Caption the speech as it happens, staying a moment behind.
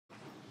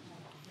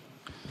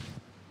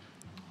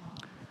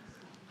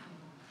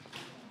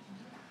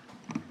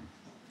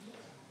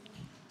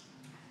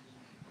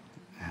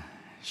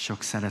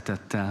Sok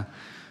szeretettel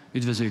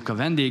üdvözöljük a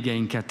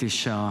vendégeinket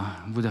is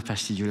a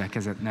budapesti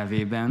gyülekezet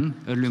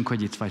nevében. Örülünk,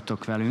 hogy itt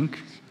vagytok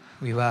velünk.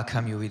 We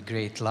welcome you with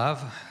great love.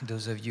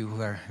 Those of you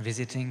who are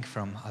visiting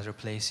from other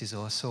places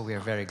also, we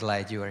are very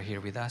glad you are here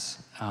with us.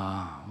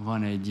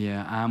 Van egy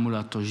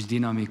ámulatos,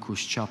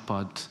 dinamikus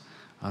csapat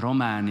a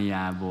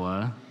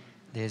Romániából.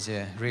 There's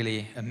a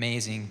really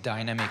amazing,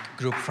 dynamic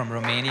group from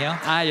Romania.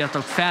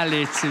 Álljatok fel,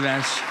 légy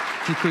szíves.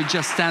 If you could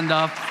just stand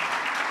up.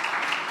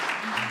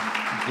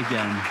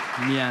 Igen,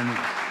 milyen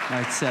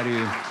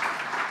nagyszerű.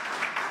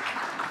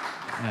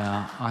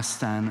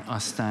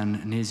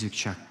 Aztán nézzük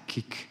csak,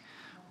 kik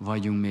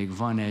vagyunk még.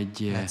 Van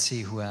egy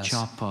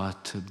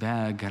csapat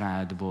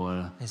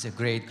Belgrádból. There's a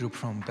great group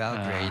from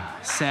Belgrade.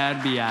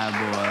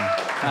 Szerbiából.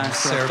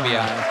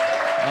 Serbia.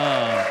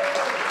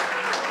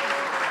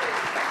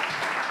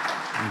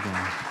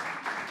 Igen.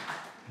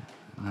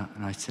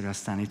 Nagyszerű,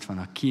 aztán itt van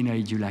a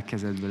kínai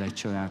gyülekezetből egy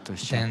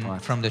csodálatos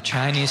csapat. From the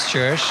Chinese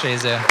church,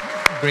 there's a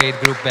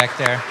great group back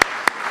there.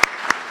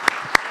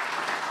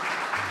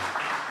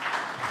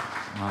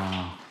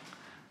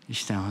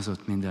 Isten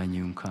hozott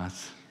mindannyiunkat.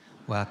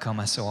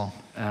 Welcome us all.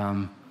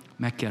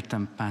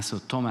 Megkértem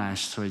pásztor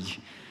Tomást,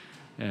 hogy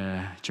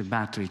csak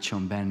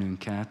bátorítson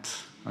bennünket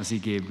az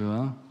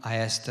igéből. I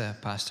asked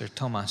Pastor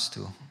Thomas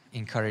to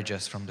encourage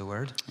us from the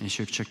word. És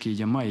ők csak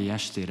így a mai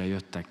estére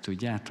jöttek,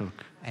 tudjátok?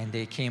 And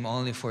they came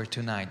only for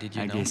tonight, did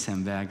you know?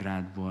 Egészen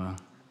Belgrádból.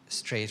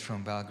 Straight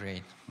from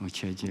Belgrade.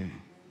 Úgyhogy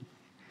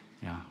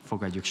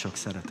fogadjuk sok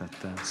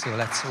szeretettel. So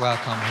let's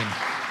welcome him.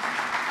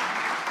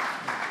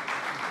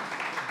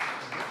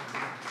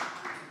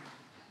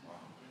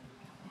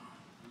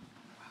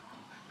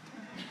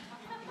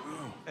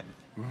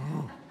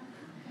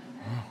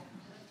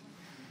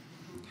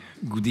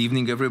 Good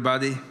evening,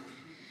 everybody.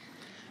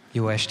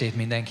 Jó estét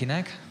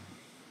mindenkinek.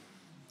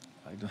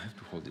 I don't have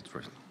to hold it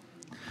right.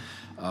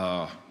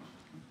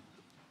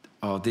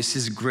 This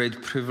is great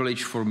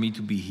privilege for me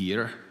to be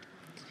here.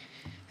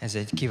 Ez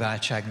egy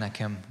kiváltság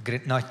nekem,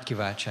 nagy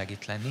kiváltság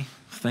itt lenni.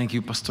 Thank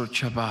you, Pastor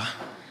Csaba.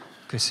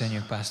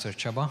 Köszönjük, Pastor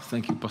Csaba.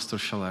 Thank you, Pastor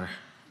Schaller.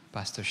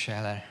 Pastor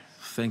Schaller.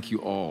 Thank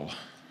you all.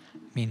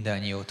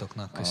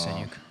 Mindannyiótoknak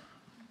köszönjük.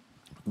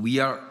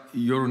 We are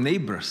your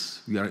neighbors.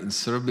 We are in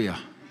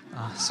Serbia.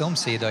 A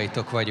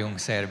szomszédaitok vagyunk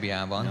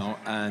Szerbiában.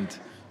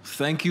 And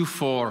thank you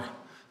for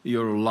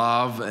your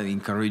love and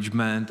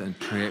encouragement and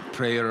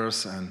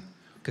prayers, and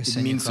it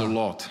means a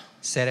lot.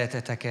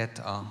 Szereteteket,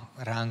 a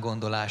ránk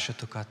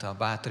gondolásotokat, a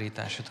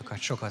bátorításotokat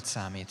sokat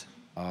számít.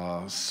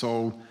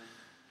 So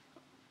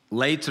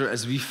later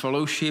as we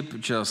fellowship,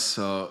 just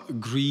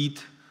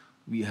greet.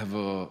 We have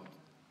a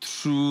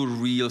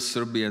true, real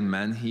Serbian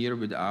man here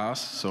with us,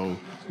 so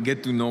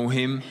get to know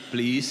him,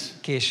 please.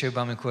 Később,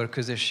 amikor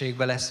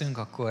közösségben leszünk,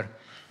 akkor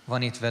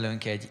van itt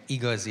velünk egy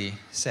igazi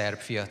szerb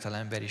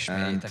fiatalember,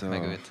 ismerjétek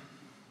meg őt.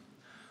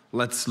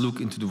 Let's look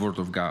into the Word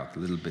of God a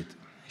little bit.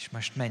 És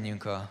most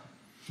menjünk a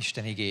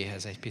Isten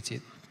igéhez egy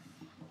picit.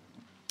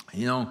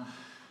 You know,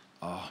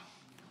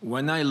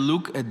 when I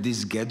look at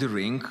this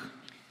gathering,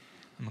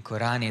 amikor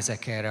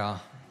ránézek erre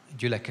a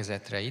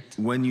gyülekezetre itt,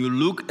 when you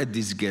look at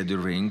this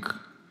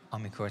gathering,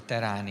 amikor te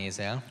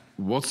ránézel,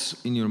 what's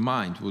in your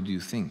mind? What do you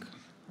think?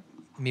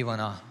 Mi van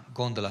a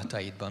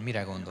gondolataidban?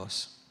 Mire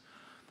gondolsz?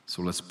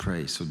 So let's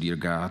pray. So dear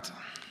God,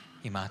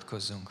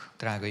 imádkozzunk,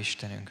 drága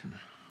Istenünk.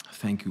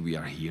 Thank you we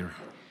are here.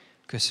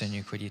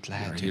 Köszönjük, hogy itt We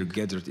are here lehetünk.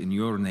 gathered in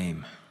your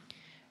name.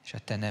 És a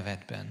te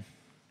nevedben.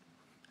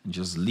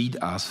 Just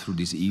lead us through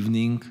this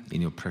evening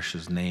in your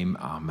precious name.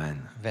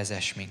 Amen.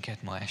 Vezess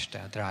minket ma este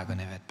a drága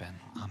nevedben.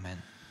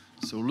 Amen.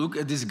 So look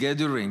at this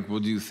gathering.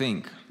 What do you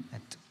think?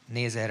 Hát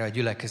nézz erre a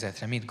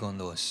gyülekezetre, mit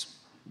gondolsz?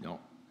 No.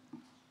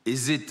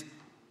 Is it,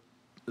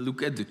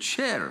 look at the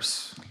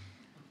chairs.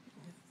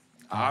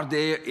 Are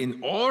they in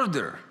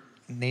order?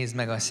 Nézd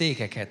meg a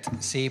székeket,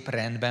 szép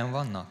rendben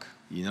vannak?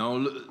 You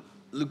know,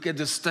 look at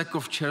the stack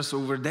of chairs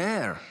over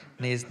there.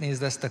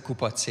 Nézd ezt a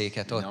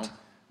kupacszéket ott. You know,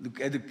 look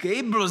at the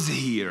cables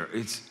here.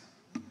 It's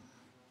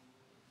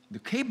the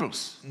cables.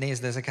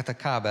 Nézd ezeket a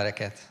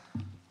kábeleket.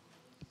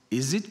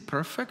 Is it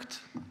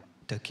perfect?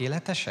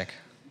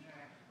 Tökéletesek?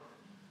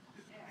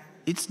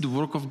 It's the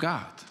work of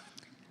God.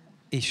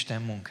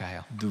 Isten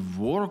munkája. The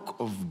work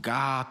of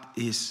God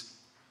is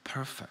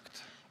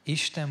perfect.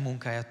 Isten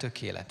munkája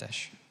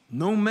tökéletes.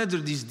 No matter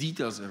these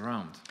details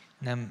around.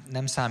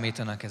 Nem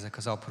számítanak ezek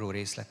az apró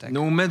részletek.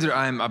 No matter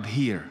I'm up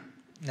here.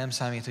 Nem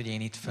számít, hogy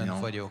én itt fönt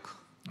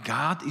vagyok.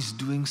 God is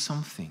doing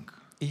something.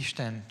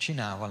 Isten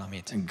csinál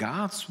valamit. And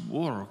God's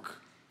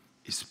work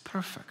is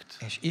perfect.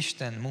 És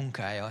Isten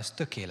munkája az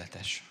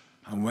tökéletes.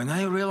 And when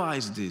I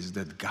realize this,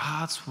 that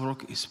God's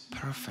work is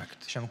perfect,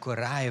 És amikor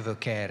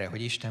rájövök erre,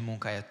 hogy Isten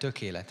munkája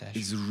tökéletes,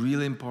 it's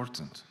really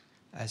important.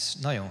 ez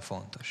nagyon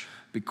fontos.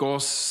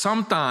 Because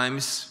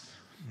sometimes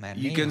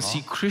Mert you can néha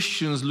see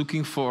Christians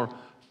looking for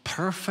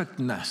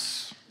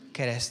perfectness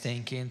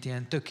keresztényként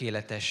ilyen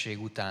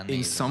tökéletesség után in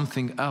nézünk.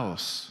 something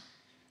else.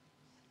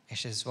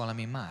 És ez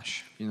valami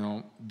más. You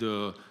know,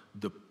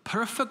 the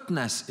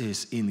perfectness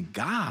is in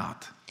God.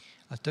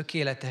 A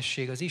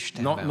tökéletesség az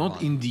Istenben Not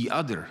van. in the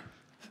other.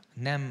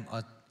 Nem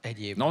az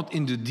egyéb Not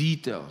in the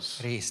details.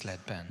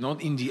 részletben.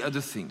 Not in the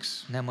other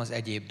things. Nem az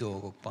egyéb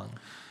dolgokban.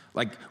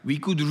 Like we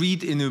could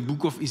read in a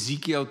book of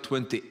Ezekiel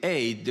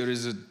 28, there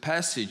is a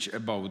passage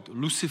about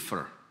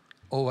Lucifer.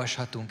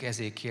 Olvashatunk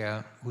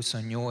Ezékiel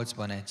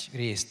 28-ban egy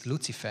részt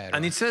Luciferről.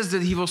 And it says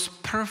that he was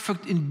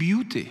perfect in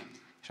beauty.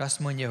 És azt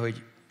mondja,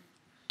 hogy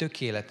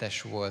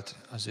tökéletes volt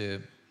az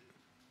ő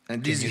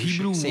And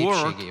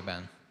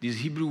szépségében.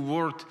 this Hebrew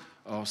word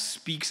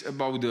speaks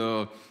about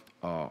the,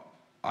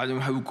 I don't know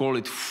how to call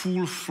it,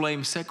 full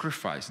flame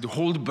sacrifice, the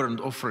whole burnt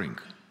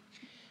offering.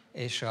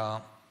 És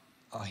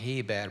a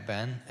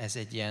héberben ez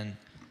egy ilyen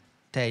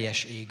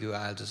teljes égő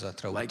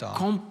áldozatra Like utal.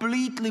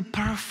 completely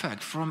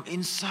perfect from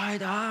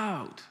inside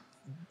out.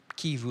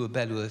 Kívül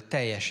belül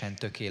teljesen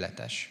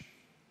tökéletes.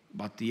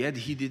 But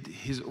yet he did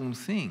his own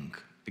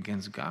thing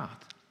against God.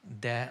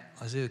 De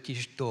az ő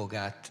kis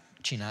dolgát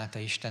csinálta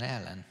Isten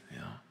ellen.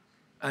 Yeah.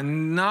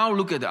 And now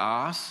look at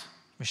us,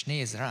 Most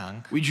nézd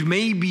ránk, which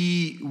maybe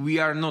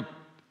we are not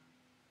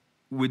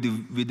with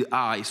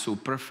the eye so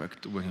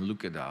perfect when you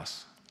look at us.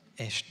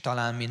 és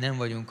talán mi nem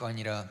vagyunk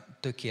annyira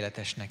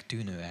tökéletesnek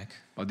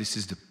tűnőek, But this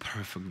is the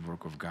perfect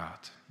work of God.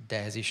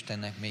 de ez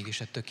Istennek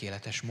mégis a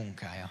tökéletes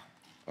munkája.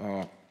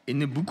 In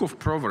the book of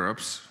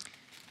Proverbs,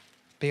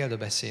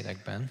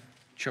 Példabeszédekben,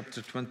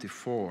 chapter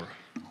 24,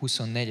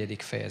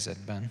 24.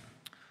 fejezetben,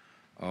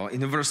 in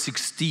the verse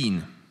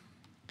 16,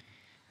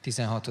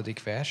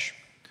 16. vers,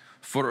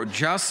 for a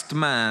just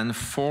man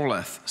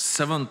falleth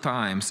 7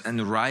 times and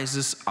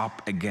rises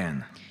up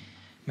again.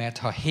 mert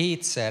ha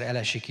 7-szer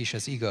elesik is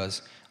az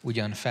igaz,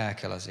 ugyan fel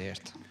kell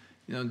azért.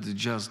 You know,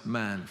 the just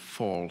man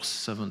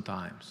falls 7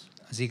 times.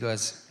 Az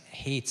igaz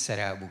 7-szer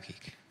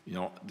elbukik. You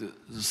know,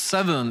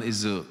 the 7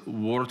 is a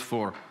word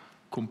for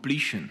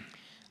completion.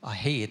 A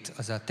 7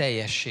 az a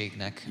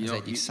teljességnek az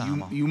egyik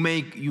száma.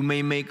 You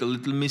may make a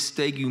little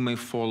mistake, you may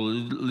fall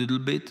a little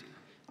bit.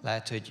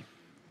 Lehet, hogy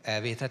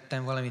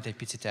elvétettem valamit, egy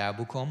picit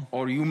elbukom,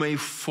 Or you may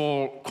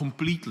fall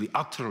completely,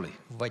 utterly.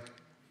 vagy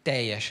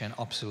teljesen,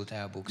 abszolút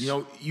elbuksz. You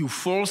know, you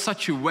fall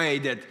such a way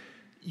that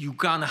you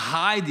can't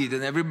hide it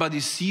and everybody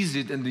sees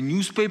it and the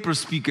newspapers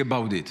speak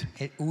about it.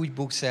 Úgy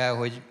buksz el,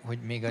 hogy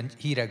még a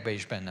hírekben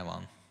is benne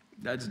van.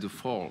 That's the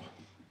fall.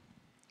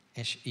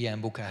 És ilyen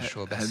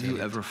bukásról Have you beszélünk.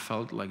 ever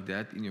felt like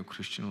that in your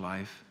Christian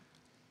life?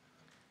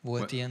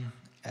 Volt ilyen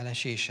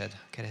elesésed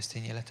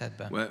keresztény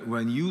életedben?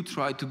 When you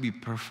try to be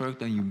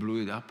perfect and you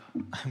blew it up,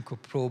 Amikor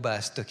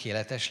próbálsz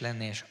tökéletes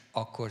lenni, és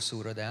akkor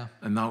szúrod el,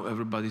 and now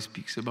everybody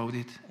speaks about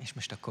it. és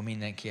most akkor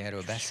mindenki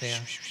erről beszél.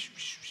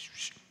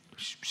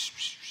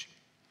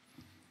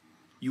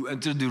 You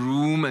enter the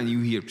room and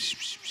you hear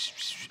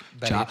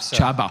Belépsz a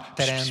Csaba.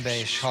 terembe,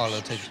 és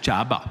hallod, hogy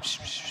Csaba.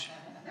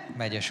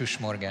 megy a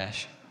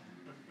susmorgás.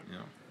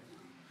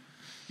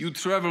 You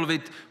travel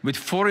with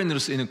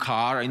foreigners in a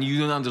car and you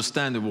don't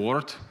understand the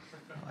word.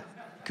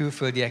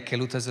 Külföldiekkel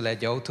utazol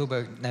egy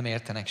autóba, nem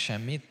értenek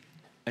semmit,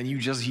 And you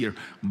just hear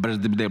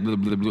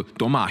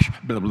Tomáš.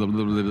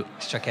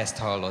 és csak ezt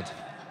hallod.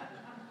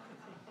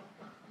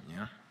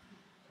 Yeah.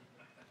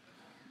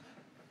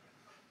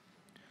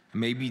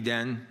 Maybe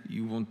then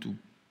you want to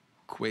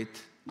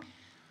quit.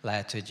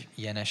 Lehet, hogy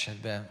ilyen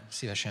esetben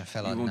szívesen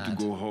You want to feladnád,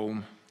 go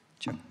home.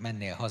 csak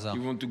mennél haza,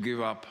 You want to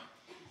give up.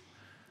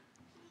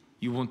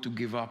 You want to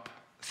give up.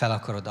 fel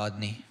akarod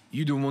adni,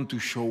 You don't want to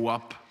show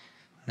up.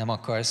 nem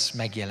akarsz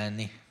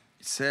megjelenni.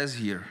 It says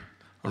here,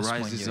 Azt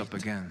rises mondja up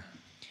itt. again.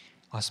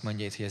 Azt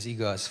mondja itt, hogy az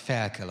igaz,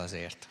 fel kell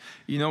azért.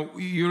 You know,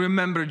 you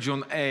remember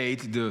John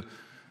 8,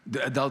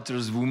 the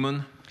adulterous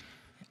woman?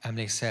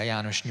 Emlékszel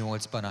János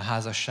 8-ban a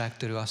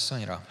házasságtörő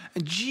asszonyra?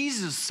 And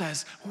Jesus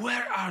says,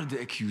 where are the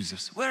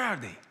accusers? Where are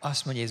they?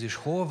 Azt mondja Jézus,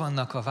 hol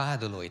vannak a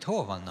vádolóid?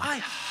 Hol vannak? I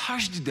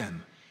hushed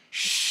them.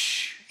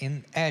 Shh.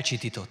 Én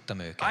elcsitítottam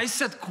őket. I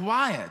said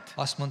quiet.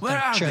 Azt Where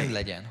mondtam, are csönd they?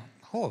 legyen.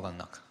 Hol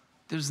vannak?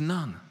 There's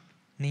none.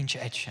 Nincs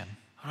egy sem.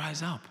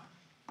 Rise up.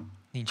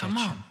 Nincs Come egy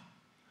on. sem.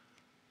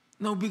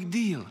 No big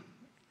deal.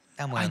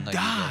 Nem I olyan nagy ügy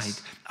ez.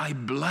 died. I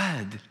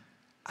bled.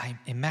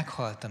 Én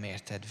meghaltam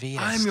érted, I'm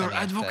véreztem your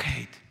érted.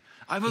 advocate.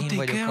 I will Én take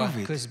vagyok care a of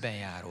it.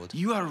 közbenjáród.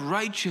 You are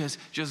righteous.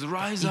 Just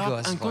rise up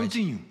Igaz and vagy.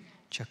 continue.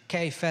 Csak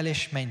kelj fel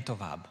és menj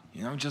tovább.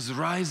 You know, just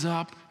rise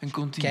up and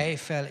continue. Kelj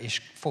fel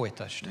és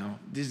folytasd. You know,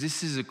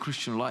 this is a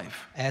Christian life.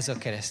 Ez a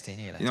keresztény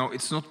élet. You know,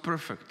 it's not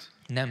perfect.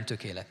 Nem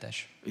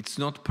tökéletes. It's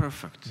not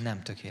perfect.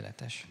 Nem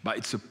tökéletes. But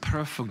it's a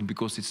perfect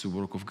because it's the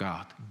work of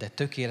God. De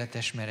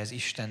tökéletes, mert ez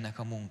Istennek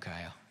a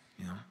munkája.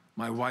 You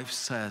know, my wife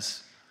says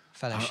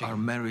Feleségem, our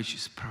marriage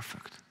is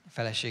perfect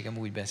feleségem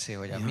úgy beszél,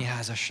 hogy a mi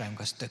házasságunk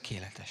az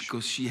tökéletes.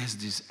 because she has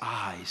these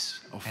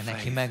eyes of Mert neki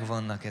faith.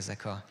 megvannak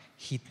ezek a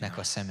hitnek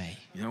a szemei.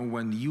 You know,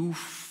 when you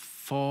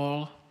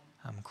fall,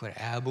 Amikor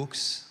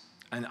elbuksz,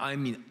 and I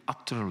mean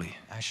utterly,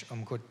 és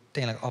amikor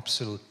tényleg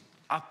abszolút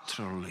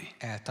utterly,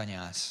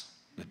 eltanyálsz,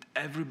 that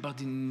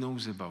everybody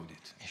knows about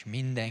it, és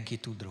mindenki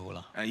tud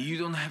róla. and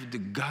you don't have the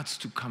guts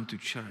to come to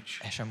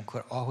church, És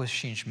amikor ahhoz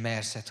sincs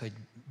merszed, hogy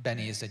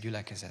benézd a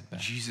gyülekezetbe.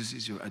 Jesus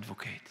is your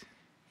advocate.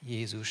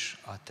 Jézus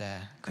a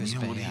te And you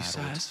know what he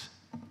közbenjáród. says?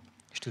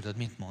 És tudod,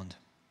 mit mond?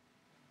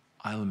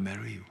 I'll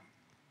marry you.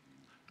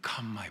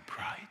 come my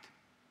bride.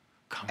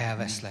 Come.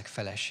 Elveszlek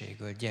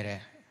feleségül,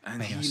 gyere,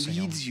 And he mennyasszonyom.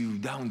 leads you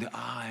down the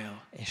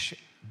aisle. És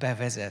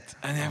bevezet.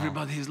 And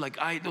everybody is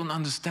like, I don't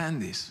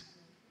understand this.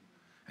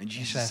 And És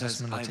Jesus lehet says, azt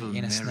mondod, I hogy will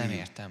én ezt nem marry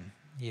értem.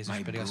 Jézus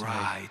my pedig azt mondja,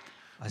 hogy bride,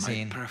 az my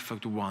én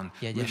perfect one,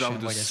 jegyesem without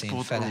a vagy, az én spot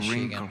or feleségem,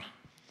 wrinkle. I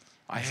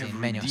az have én redeemed you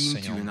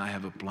mennyasszonyom. and I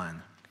have a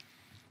plan.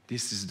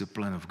 This is the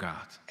plan of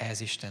God.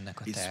 Ez Istennek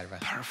a It's terve.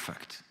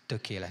 perfect.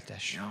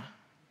 Tökéletes. You know?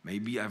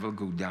 Maybe I will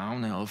go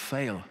down and I'll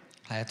fail.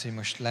 Lehet, hogy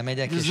most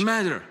lemegyek, It és doesn't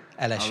matter.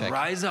 elesek.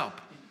 I'll rise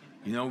up.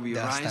 You know, we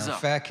De rise aztán up.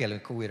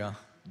 felkelünk újra,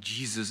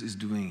 Jesus is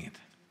doing it.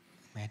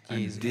 mert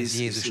And ez this is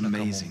Jézusnak a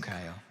amazing.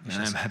 munkája. És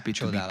And ez I'm happy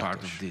to be part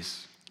csodálatos. of this.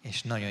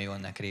 És nagyon jó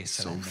ennek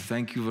része So lenni.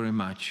 thank you very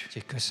much.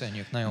 Úgyhogy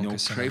köszönjük, nagyon Pray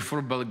köszönöm.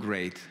 for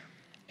Belgrade.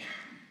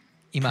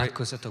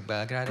 Imádkozzatok Pray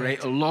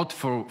Belgrádért. a lot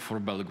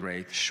for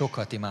Belgrade.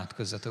 Sokat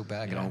imádkozzatok You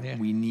know, Belgrádért.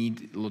 we need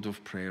a lot of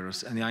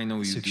prayers, and I know you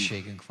do.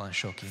 Szükségünk van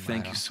sok Thank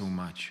imára. you so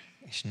much.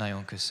 És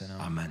nagyon köszönöm.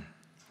 Amen.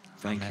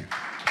 Thank Amen. you.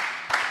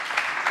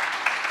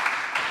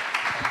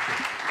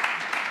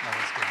 That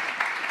was good.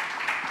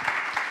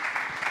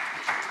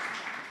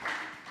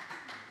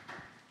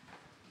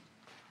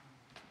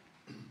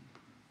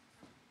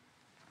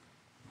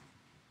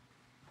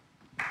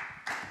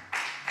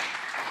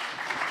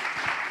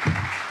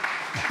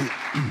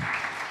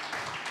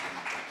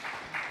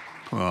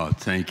 Well,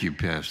 thank you,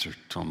 Pastor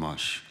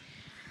Tomáš.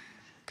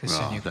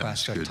 Köszönjük, that was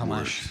Pastor good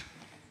Tamás.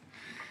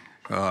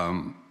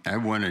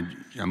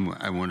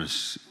 I want to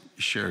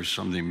share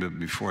something, but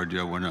before I do,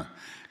 I want to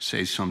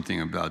say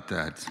something about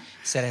that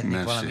Szeretnék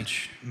message. valamit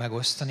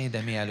megosztani,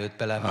 de mielőtt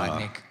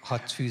belevágnék,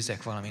 hadd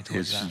fűzzek valamit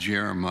hozzá. It's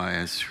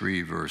Jeremiah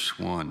 3, verse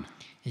 1.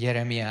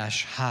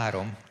 Jeremiás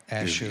 3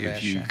 első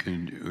If you verse.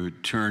 can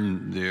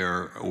turn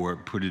there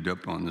or put it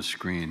up on the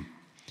screen.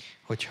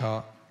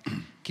 Hogyha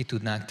ki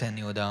tudnánk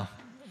tenni oda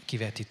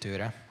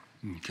kivetítőre,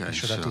 Okay,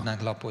 és oda so,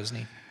 tudnánk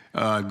lapozni.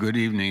 good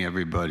evening,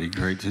 everybody.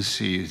 Great to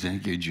see you.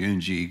 Thank you,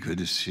 Junji. Good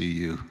to see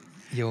you.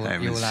 Jó I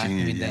haven't látni seen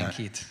it yet.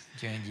 mindenkit,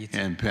 Gyöngyit.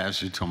 And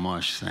Pastor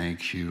Tomáš,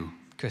 thank you.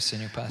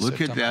 Köszönjük, Pastor Look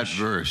at that Tamás.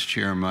 verse,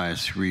 Jeremiah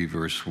 3,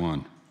 verse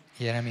 1.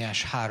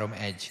 Jeremiás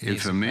 3:1.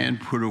 If a man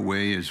put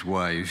away his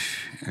wife,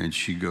 and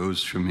she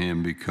goes from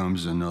him,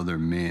 becomes another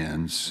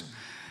man's,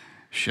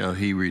 shall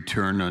he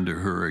return unto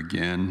her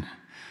again?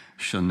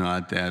 Shall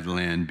not that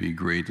land be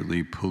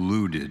greatly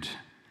polluted?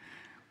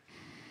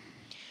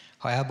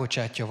 Ha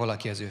elbocsátja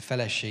valaki az ő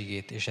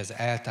feleségét, és ez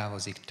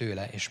eltávozik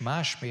tőle, és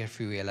más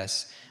férfiúja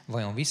lesz,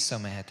 vajon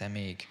visszamehet-e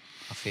még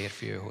a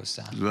férfiú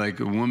hozzá?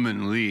 Like a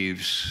woman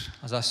leaves,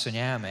 Az asszony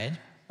elmegy,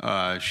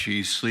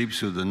 she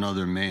sleeps with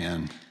another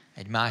man,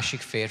 egy másik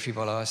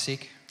férfival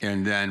alszik,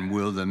 and then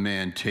will the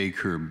man take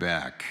her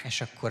back?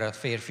 és akkor a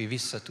férfi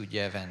vissza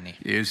tudja venni.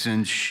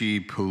 Isn't she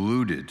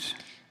polluted?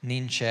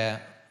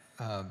 Nincs-e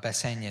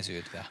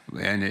beszennyeződve?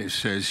 And it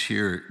says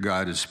here,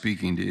 God is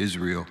speaking to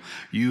Israel,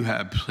 you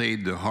have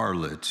played the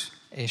harlot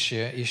És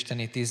Isten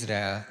itt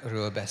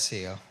Izraelről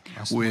beszél.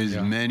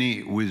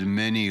 with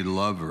many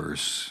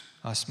lovers.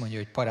 Azt mondja,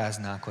 hogy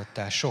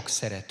paráználkodtál sok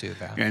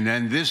szeretővel. And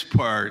then this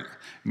part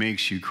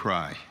makes you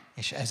cry.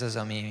 És ez az,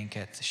 ami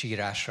minket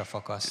sírásra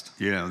fakaszt.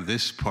 You know,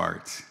 this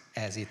part.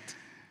 Ez itt.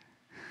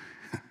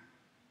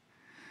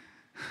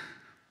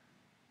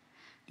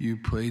 You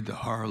played the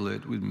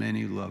harlot with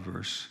many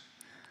lovers,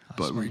 but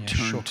Azt mondja,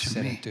 returned sok to me.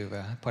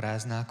 szeretővel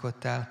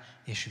paráználkodtál,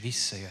 és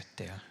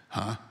visszajöttél.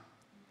 Huh?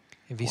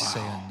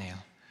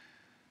 Visszajönnél.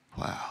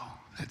 Wow,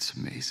 that's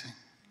amazing.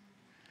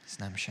 Ez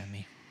nem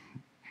semmi.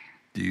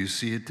 Do you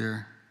see it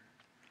there?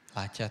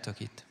 Látjátok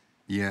itt?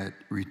 Yet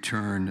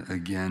return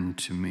again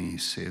to me,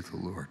 saith the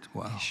Lord.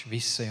 Wow. És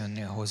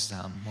visszajönnél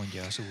hozzám,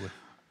 mondja az Úr.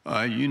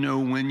 You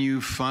know, when you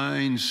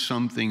find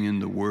something in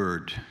the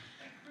Word,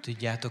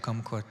 Tudjátok,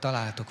 amikor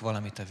találtok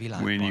valamit a when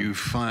világban, you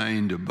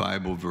find a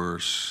Bible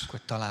verse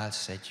akkor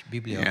találsz egy and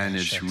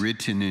bibliaverset, it's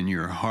written in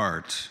your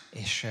heart,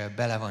 és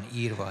bele van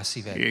írva a it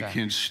szívedbe,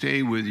 can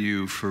stay with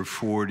you for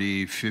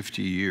 40-50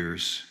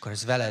 years. akkor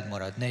ez veled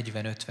marad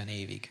 40-50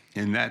 évig.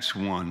 And that's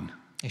one.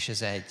 És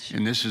ez egy.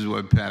 And this is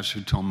what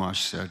Pastor Tomáš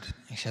said.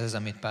 És ez az,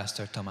 amit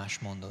Pastor Tamás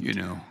mondott. You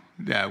know,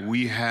 that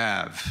we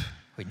have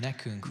Hogy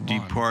nekünk van,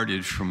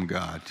 departed from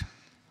God.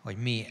 hogy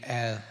mi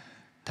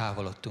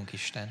eltávolodtunk But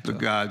Istentől.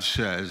 God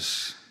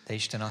says, De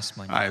Isten azt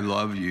mondja, I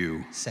love you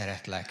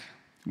szeretlek,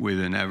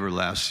 with an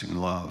everlasting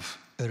love.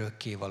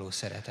 örökkévaló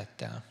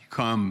szeretettel.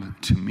 Come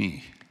to me.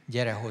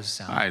 Gyere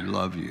hozzám, I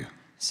love you.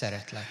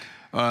 szeretlek.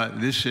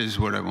 This is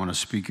what I want to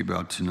speak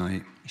about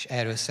tonight. És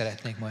erről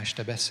szeretnék ma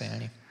este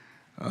beszélni.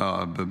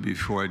 But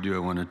before I do, I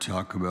want to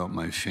talk about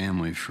my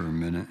family for a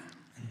minute.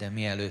 De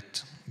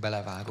mielőtt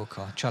belevágok,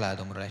 a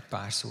családomról egy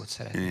pár szót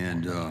szeretnék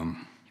And mondani.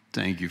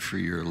 thank you for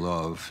your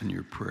love and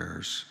your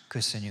prayers.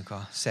 Köszönjük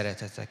a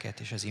szereteteket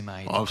és az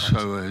imáitokat.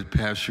 Also,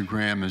 Pastor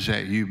Graham, is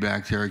that you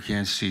back there? I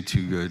can't see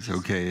too good.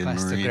 Okay, and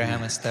Pastor Maureen.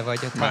 Graham, ez te vagy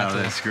ott Wow, hátul?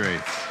 that's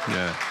great.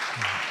 Yeah.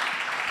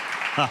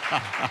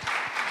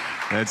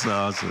 That's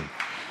awesome.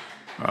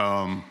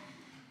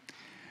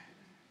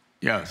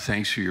 Yeah,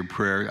 thanks for your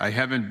prayer. I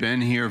haven't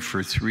been here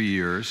for 3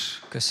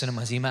 years. Köszönöm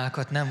az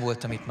imákat, nem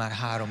voltam itt már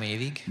 3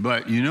 évig.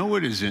 But you know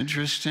what is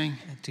interesting?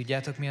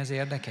 Tudjátok, mi az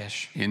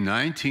érdekes? In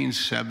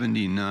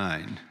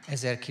 1979,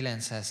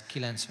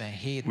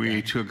 1997-ben,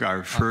 we took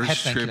our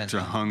first trip to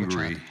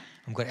Hungary,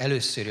 amikor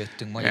először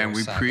jöttünk and we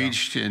Magyarországra,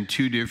 preached in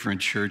 2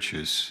 different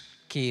churches.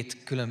 2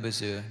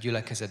 különböző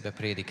gyülekezetbe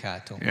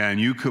prédikáltunk. And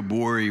Yuka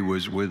Bori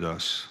was with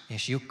us.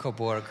 És Jukka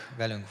Borg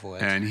velünk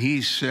volt. And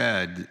he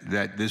said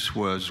that this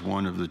was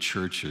one of the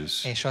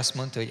churches. És azt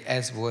mondta, hogy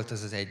ez volt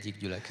az egyik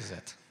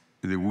gyülekezet.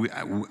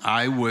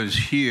 I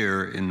was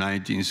here in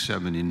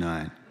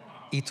 1979.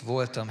 Itt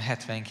voltam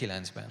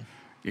 79-ben.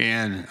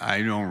 And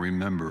I don't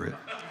remember it.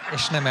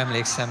 És nem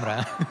emlékszem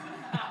rá.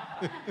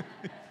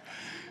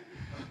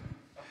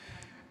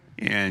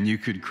 And I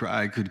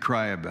could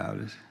cry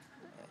about it.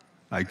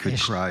 I could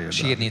És cry about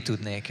sírni it.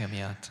 tudnék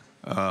emiatt.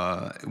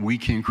 We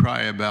can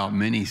cry about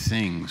many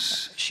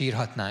things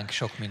Sírhatnánk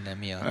sok minden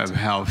miatt.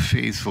 of how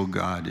faithful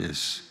God is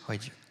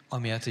Hogy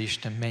amiatt, hogy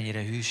Isten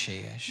mennyire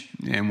hűséges.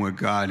 and what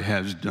God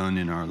has done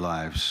in our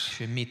lives. És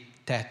hogy mit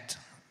tett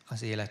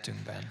az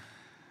életünkben.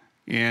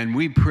 And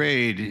we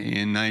prayed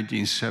in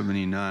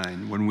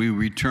 1979 when we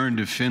returned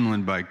to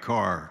Finland by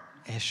car.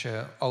 És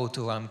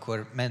autóval,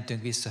 amikor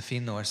mentünk vissza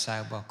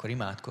Finnországba, akkor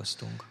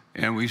imádkoztunk.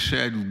 And we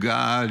said,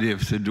 God,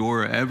 if the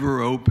door ever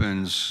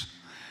opens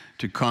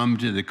to come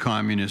to the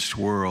communist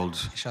world,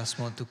 És azt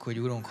mondtuk, hogy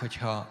Urunk,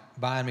 hogyha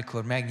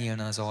bármikor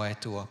megnyílna az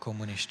ajtó a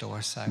kommunista then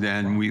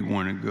országban, we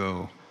want to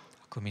go.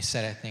 akkor mi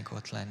szeretnénk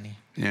ott lenni.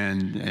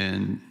 And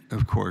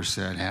of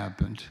course that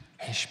happened.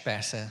 És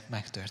persze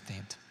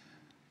megtörtént.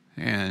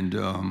 And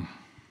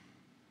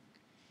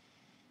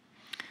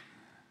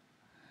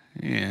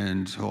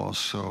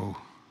also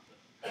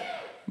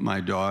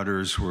my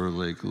daughters were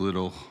like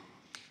little.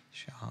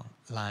 És a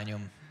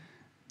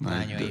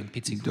lányaim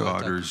picik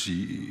Daughters,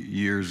 voltak.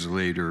 years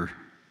later,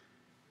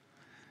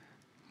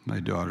 my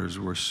daughters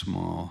were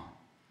small.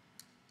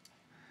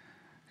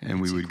 And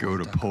we would go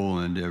to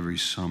Poland every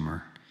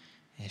summer.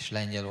 És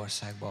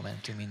Lengyelországba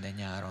mentünk minden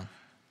nyáron.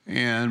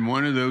 And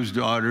one of those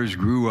daughters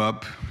grew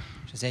up,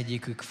 És az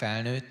egyikük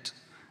felnőtt,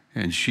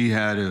 and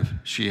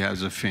she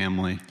has a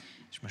family.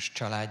 és most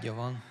családja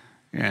van.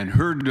 And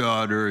her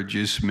daughter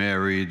just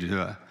married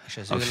És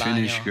az a ő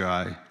Finnish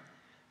lánya guy.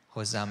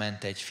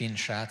 hozzáment egy finn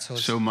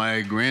sráchoz. So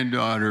my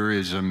granddaughter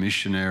is a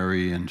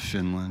missionary in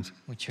Finland,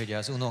 Úgyhogy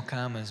az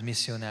unokám, az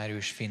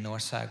misszionárius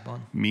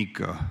Finnországban,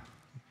 Mika,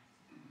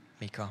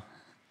 Mika.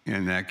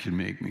 and that can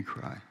make me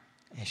cry.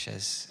 És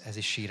ez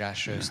is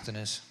sírásra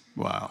ösztönöz.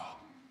 Wow.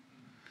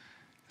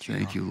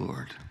 Thank you,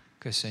 Lord.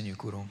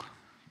 Köszönjük, Urunk.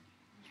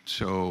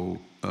 So,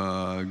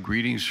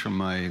 greetings from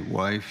my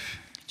wife.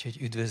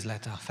 Úgyhogy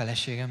üdvözlet a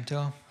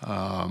feleségemtől.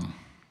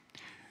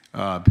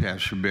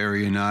 Pastor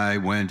Barry and I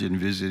went and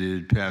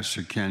visited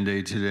Pastor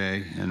Kende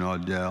today in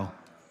Odell.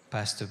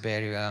 Pastor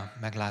Barryvel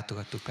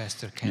meglátogattuk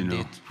Pastor You know,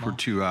 Kendét for ma.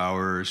 2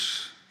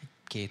 hours.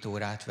 2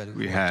 órát velük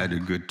We had a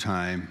voltunk. good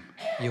time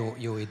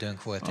Jó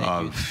időnk volt of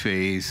együtt.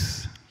 faith,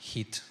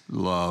 Hit,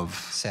 love.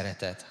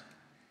 szeretet.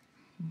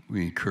 We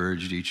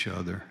encouraged each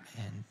other.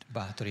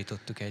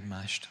 Bátorítottuk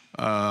egymást.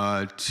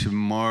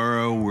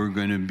 Tomorrow we're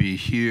going to be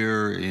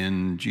here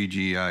in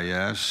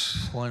GGIS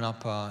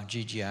Holnap a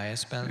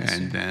GGIS-ben and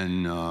leszünk,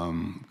 then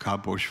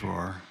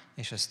Kaposvar.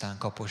 és aztán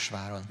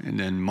Kaposváron. And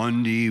then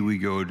Monday we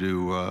go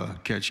to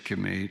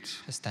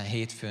Kecskemét, Aztán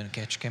hétfőn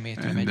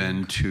Kecskemétre and then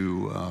megyünk,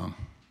 to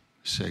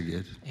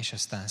Szeged. és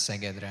aztán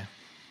Szegedre.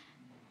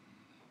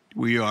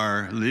 We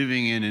are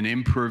living in an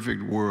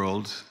imperfect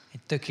world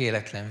Egy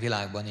tökéletlen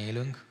világban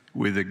élünk,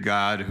 with a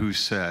God who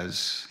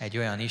says, egy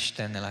olyan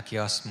Istennel, aki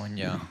azt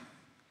mondja,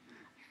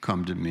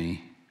 come to me,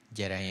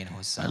 gyere én I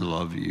hozzám,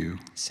 love you,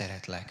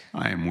 szeretlek,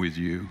 I am with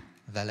you.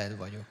 veled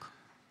vagyok.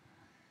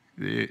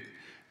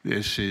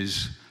 This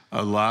is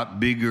a lot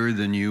bigger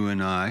than you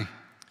and I,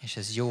 És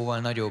ez jóval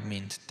nagyobb,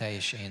 mint te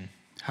és én,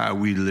 how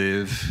we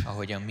live,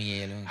 ahogyan mi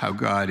élünk. how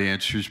God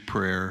answers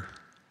prayer,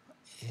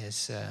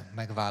 Ez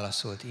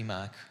megválaszolt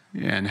imák,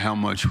 and how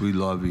much we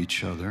love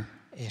each other,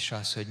 és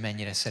az, hogy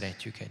mennyire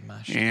szeretjük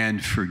egymást, and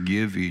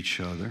forgive each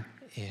other,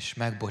 és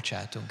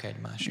megbocsátunk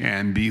egymásnak,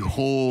 and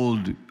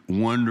behold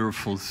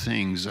wonderful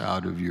things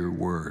out of your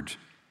word.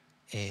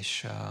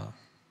 és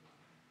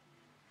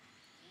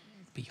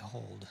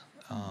behold,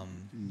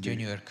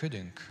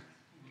 gyönyörködünk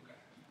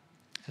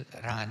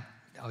rá,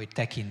 ahogy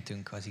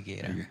tekintünk az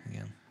igére. Okay.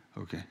 Igen.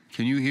 Okay.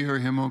 Can you hear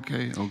him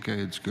okay?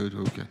 Okay, it's good.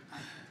 Okay.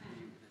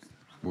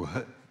 What?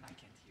 I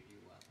can't hear you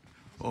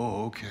well.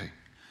 Oh, okay.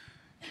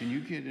 Can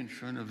you get in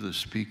front of the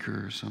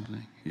speaker or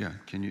something? Yeah,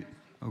 can you?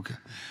 Okay.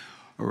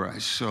 All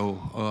right.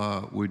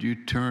 So, would you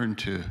turn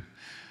to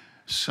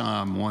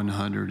Psalm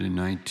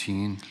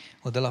 119?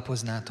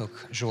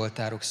 Odalapoznátok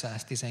Zsoltárok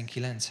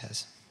 119-hez.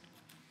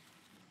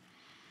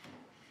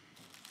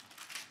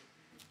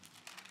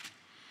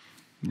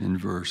 In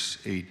verse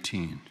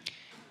 18.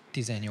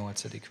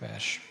 18.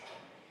 vers.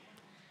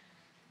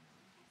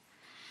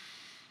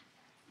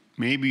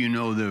 Maybe you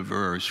know the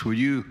verse. Would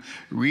you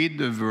read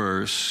the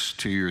verse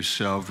to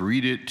yourself,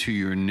 read it to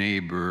your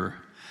neighbor,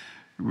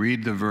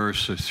 Read the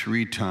verse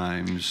 3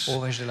 times.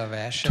 Olvasd el a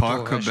verset, Talk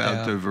olvasd about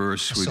el the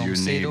verse a with your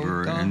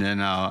neighbor, szomszédoddal, and then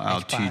I'll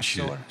egy teach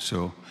it. párszor.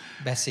 So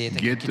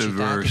Beszéljetek egy get the kicsit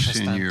át, és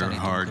verse in aztán your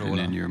tanítunk heart and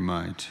róla. in your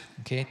mind.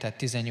 Oké, tehát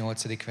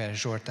 18. vers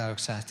Zsoltárok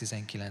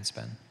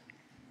 119-ben.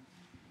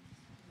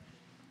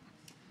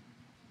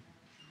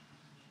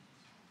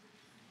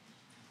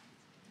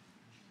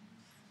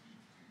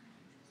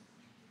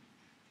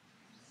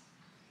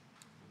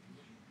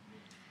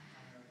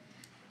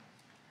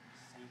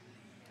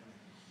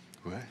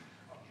 What?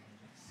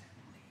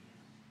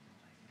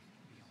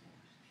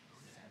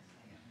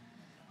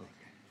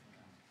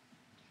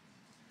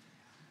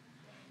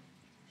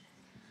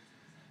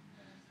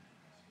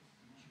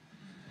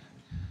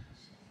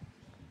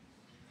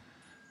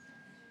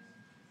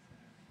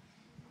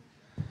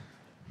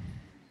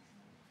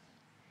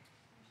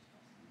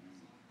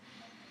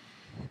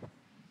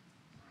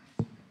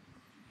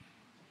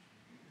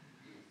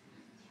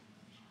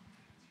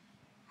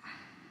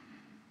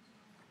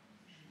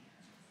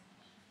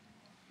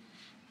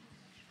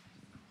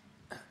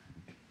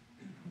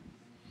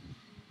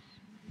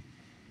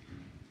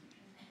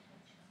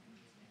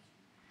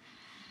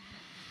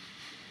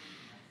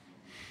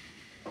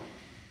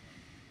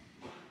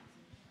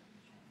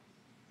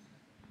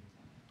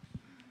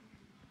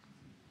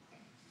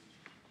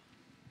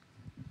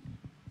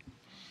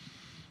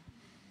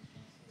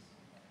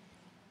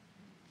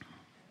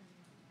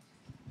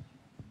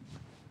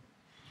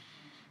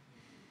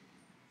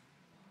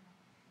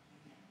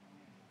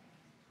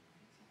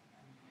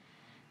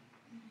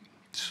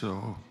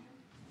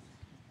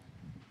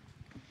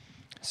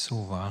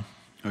 Szóval,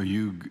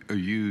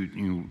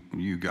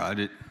 You got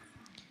it?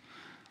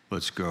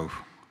 Let's go.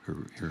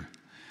 Here.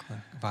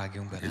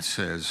 vágjunk bele. It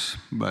says,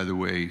 by the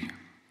way,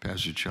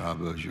 Pastor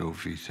Csaba,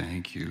 Zsófi,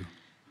 thank you.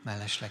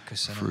 Mellesleg For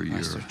köszönöm, your-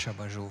 Pastor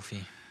Csaba,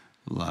 Zsófi,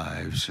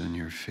 Lives and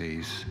your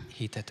faith.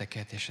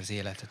 hiteteket és az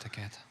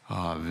életeteket.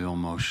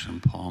 Vilmos and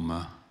Palma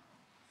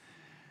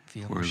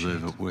were Vilmosét,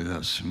 living with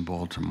us in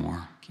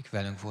Baltimore akik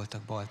velünk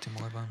voltak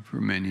Baltimoreban for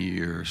many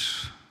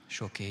years.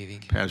 sok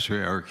évig. Pastor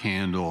Eric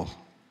Handel,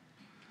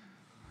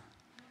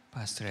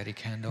 Pastor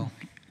Eric Handel,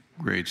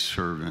 great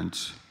servant.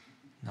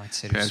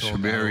 nagyszerű Pastor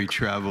Barry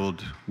szolgálók.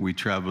 we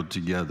traveled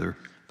together,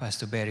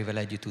 Pastor Barryvel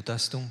együtt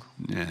utaztunk,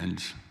 and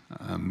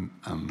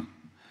I'm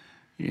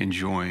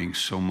enjoying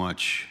so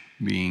much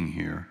being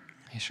here.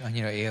 és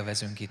annyira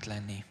élvezünk itt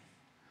lenni.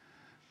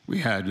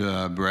 We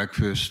had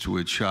breakfast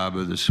with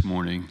Csaba this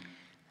morning,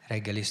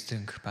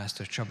 Reggeliztünk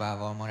Pastor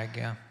Csabával ma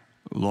reggel,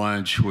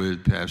 lunch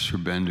with Pastor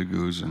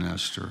Bendeguz and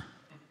Esther.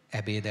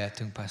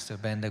 ebédeltünk Pastor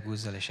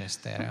Bendegúzzal és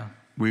Eszterrel.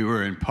 We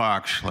were in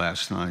Pax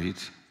last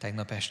night.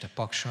 Tegnap este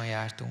Pakson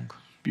jártunk,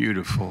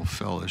 Beautiful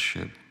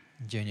fellowship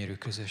gyönyörű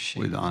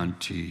közösség, with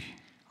Auntie.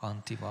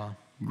 Antival,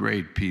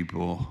 Great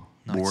people.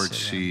 nagyszerű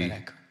Bortzi,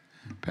 emberek,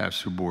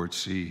 Pastor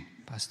Bortzi.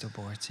 Pastor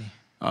Borci.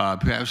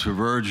 Pastor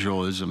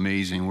Virgil is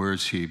amazing. Where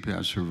is he?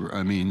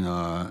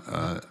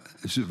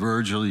 Is it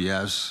Virgil?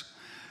 Yes.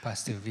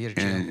 Pastor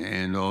Virgil,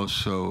 And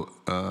also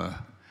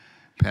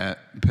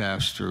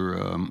Pastor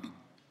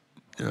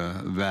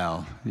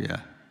Val. Yeah.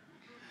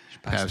 és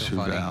Pastor Pastor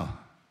Vali. Val.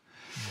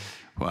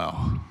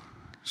 Wow.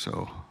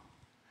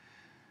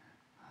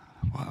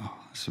 Wow.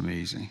 It's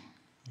amazing.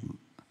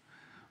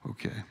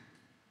 Okay.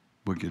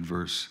 Look at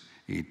verse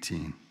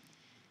 18.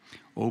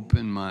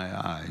 Open my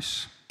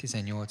eyes.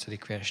 18.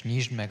 vers,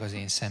 nyisd meg az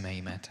én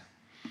szemeimet.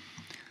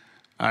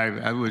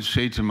 I would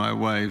say to my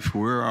wife,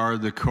 where are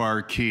the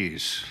car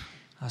keys?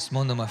 Azt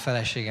mondom a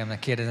feleségemnek,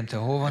 kérdezem, te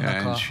hol vannak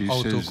And a she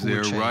says, they're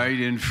autókulcsai? right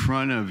in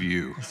front of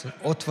you. Azt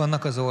mondja, ott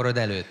vannak az orrod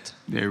előtt,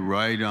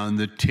 They're right on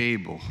the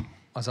table.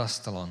 az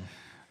asztalon.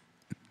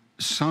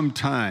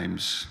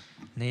 Sometimes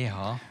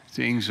Néha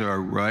things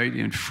are right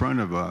in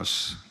front of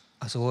us,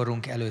 az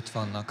orrunk előtt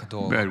vannak a but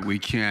dolgok, we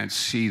can't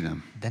see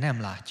them. de nem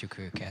látjuk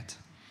őket.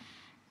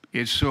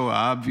 It's so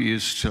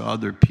obvious to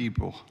other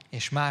people,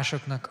 És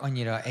másoknak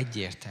annyira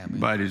egyértelmű,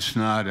 but it's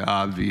not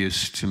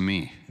obvious to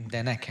me.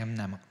 de nekem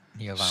nem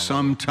nyilvánvaló.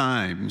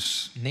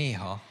 Sometimes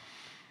Néha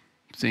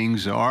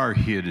things are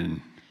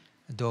hidden.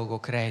 a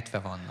dolgok rejtve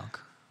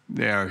vannak.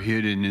 They are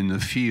hidden in the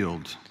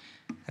field.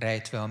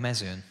 Rejtve a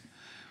mezőn,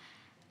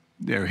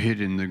 They're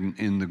hidden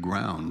in the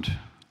ground.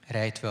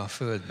 rejtve a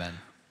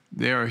földben,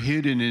 They are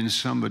hidden in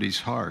somebody's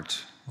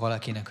heart,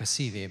 valakinek a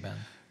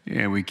szívében,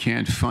 and we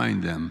can't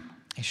find them.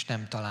 és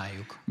nem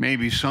találjuk.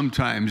 Maybe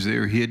sometimes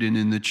they're hidden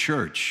in the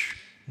church.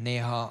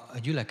 Néha a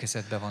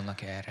gyülekezetben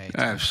vannak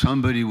elrejtve. If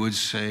somebody would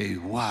say,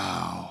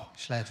 wow,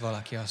 És lehet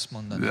valaki azt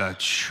mondani, the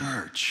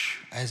church,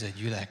 ez a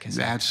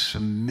gyülekezet, that's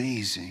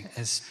amazing.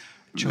 ez The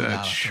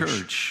csodálatos.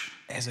 church.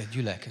 Ez a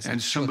gyülekezet,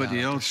 And somebody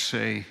else csodálatos.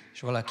 say, És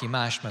valaki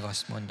más meg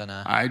azt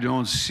mondaná, I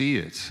don't see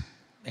it.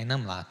 én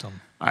nem látom,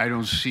 I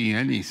don't see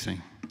anything.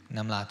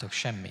 nem látok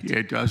semmit.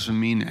 It doesn't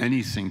mean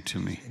anything to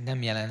me.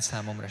 Nem jelent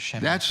számomra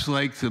semmit. That's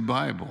like the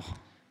Bible.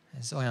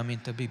 Ez olyan,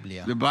 mint a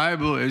Biblia. The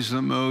Bible is the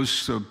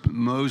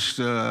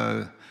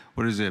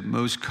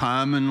most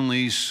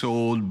commonly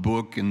sold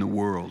book in the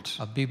world.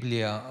 A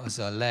Biblia az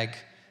a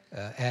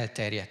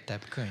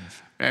elterjedtebb könyv.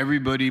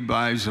 Everybody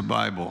buys a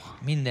Bible,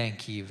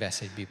 Mindenki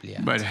vesz egy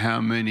Bibliát. but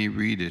how many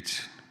read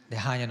it? De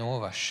hányan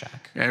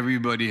olvassák?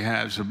 Everybody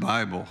has a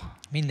Bible,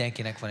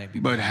 Mindenkinek van egy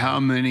but Bibliája. how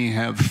many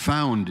have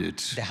found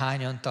it? De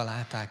hányan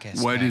találták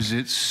ezt What meg? does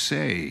it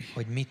say?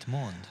 Hogy mit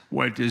mond?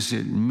 What does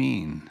it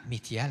mean?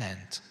 Mit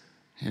jelent?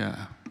 Yeah.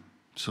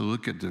 So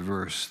look at the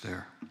verse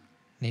there.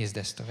 Nézd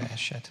ezt a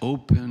verset.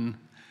 Open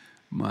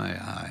my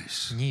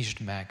eyes. Nyisd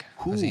meg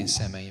az én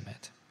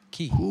szemeimet.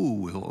 Ki? Who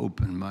will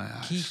open my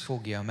Ki eyes?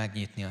 fogja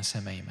megnyitni a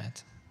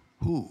szemeimet?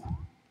 Who?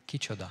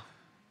 Kicsoda?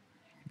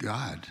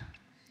 God.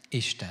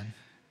 Isten.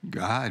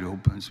 God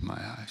opens my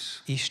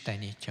eyes. Isten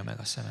nyitja meg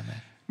a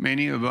szememet.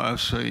 Many of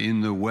us in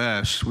the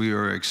West, we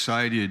are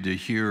excited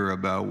to hear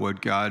about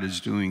what God is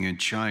doing in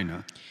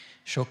China.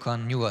 Sokan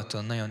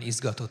nyugaton nagyon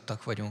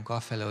izgatottak vagyunk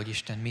afelől, hogy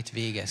Isten mit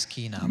végez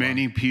Kínában.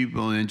 Many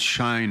people in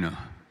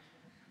China.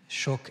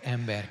 Sok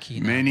ember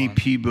Many Kínában.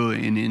 people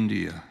in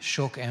India.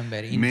 Sok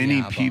ember Many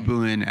Indiában.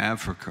 people in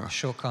Africa.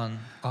 Sokan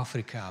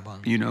Afrikában.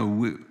 You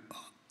know,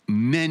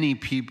 many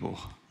people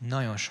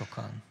Nagyon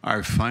sokan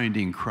are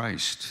finding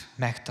Christ.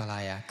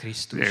 megtalálják They're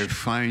Krisztust.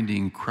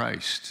 finding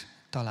Christ.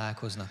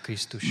 Találkoznak But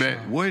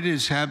Krisztussal. what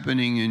is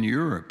happening in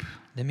Europe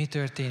De mi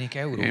történik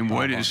and what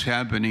Európában? is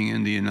happening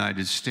in the United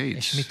És mi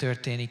States?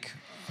 történik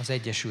az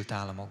Egyesült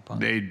Államokban?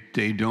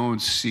 They don't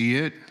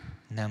see it.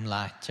 Nem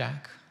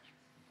látják,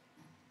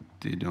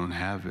 They don't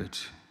have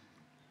it.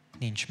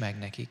 nincs meg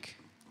nekik.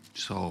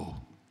 So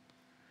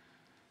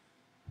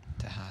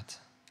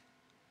Tehát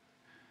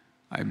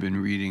I've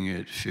been reading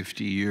it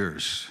 50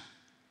 years.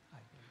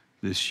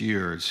 This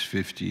year it's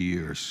 50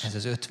 years ez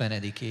az 50.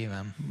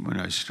 évem,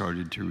 when I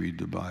started to read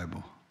the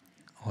Bible.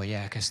 hogy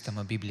elkezdtem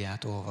a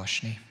Bibliát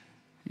olvasni,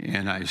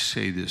 And I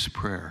say this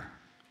prayer.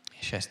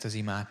 és ezt az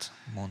imát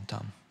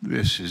mondtam.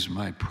 This is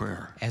my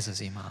prayer. Ez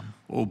az imám.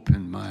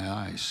 Open my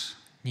eyes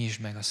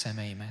Nyisd meg a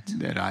szemeimet,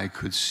 that I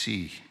could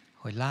see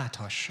hogy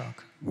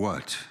láthassak.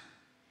 what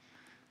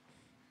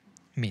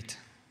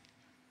Mit?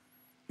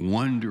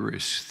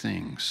 wondrous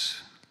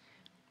things.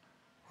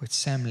 Hogy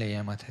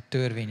szemléljem a te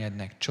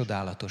törvényednek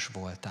csodálatos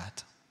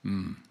voltát.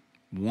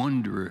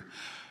 Wonder,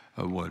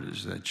 what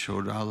is that?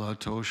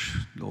 Csodálatos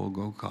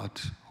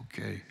dolgokat.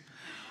 Okay.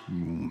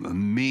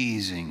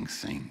 Amazing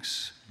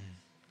things.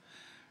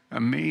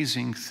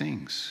 Amazing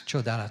things.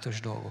 Csodálatos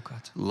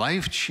dolgokat.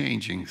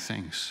 Life-changing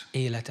things.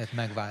 Életet Isn't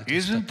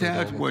megváltoztató that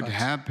what dolgokat.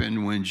 happened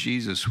when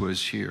Jesus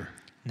was here?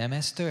 Nem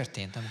ez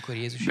történt, amikor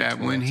Jézus itt That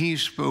when volt? he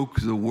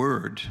spoke the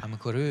word,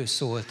 Amikor ő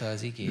szólta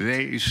az igét,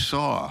 they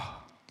saw,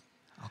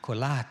 akkor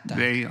látták,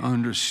 they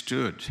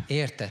understood,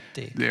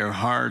 értették, their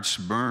hearts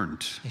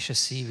burned, és a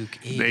szívük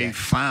they égett,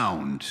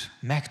 found,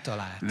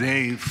 megtalálták,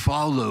 they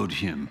followed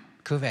him,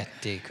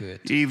 követték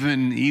őt,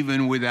 even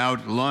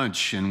without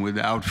lunch and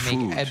without még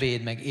food.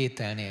 ebéd meg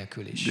étel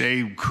nélkül is.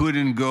 They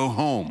couldn't go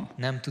home.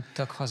 Nem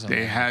tudtak They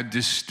hazamenni, had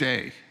to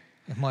stay.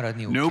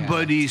 maradniuk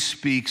Nobody kellett.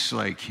 speaks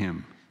like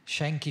him.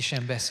 Senki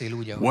sem beszél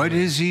úgy, ahogy What ő.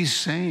 is he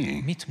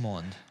saying? Mit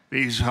mond?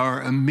 These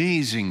are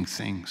amazing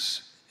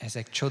things.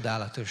 Ezek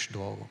csodálatos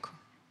dolgok.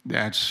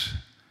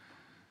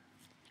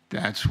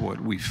 That's what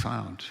we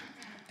found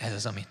Ez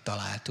az, amit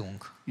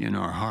találtunk in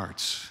our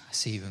hearts. a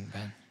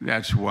szívünkben.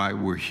 That's why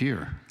we're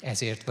here.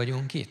 Ezért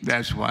vagyunk itt.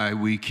 That's why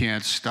we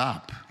can't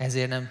stop.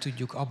 Ezért nem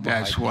tudjuk abba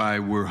That's hagyni. why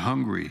we're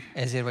hungry.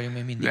 Ezért vagyunk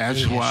mi mindig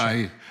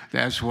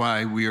That's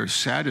why we are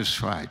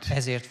satisfied.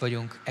 Ezért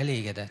vagyunk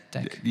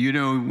elégedettek. You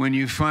know, when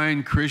you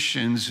find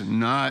Christians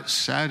not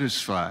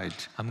satisfied,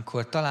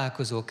 Amikor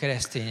találkozol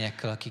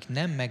keresztényekkel, akik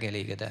nem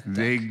megelégedettek,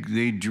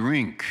 they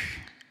drink,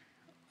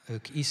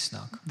 ők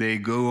isznak, they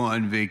go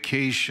on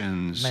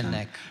vacations and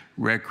mennek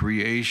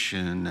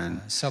recreation, and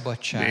they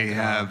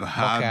szabadságra, have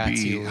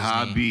vakációzni,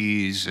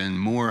 hobbies and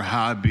more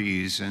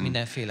hobbies, and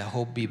mindenféle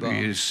hobbiba they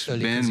ölik az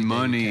spend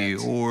money,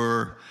 idejüket,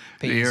 or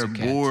they are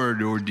pénzüket,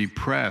 bored or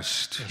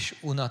depressed. és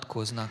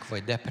unatkoznak,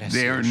 vagy They are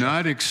depressziósak.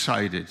 not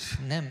excited.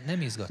 Nem They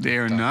are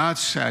izgatottak, not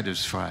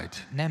satisfied.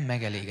 nem They are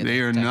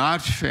megelégedettek,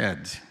 not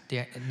fed.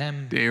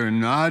 nem They are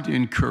not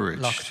encouraged.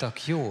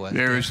 laktak jól,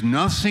 There is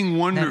nothing nem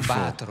wonderful.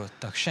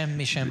 bátorodtak,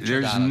 semmi sem There's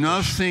csodálatos.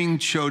 nothing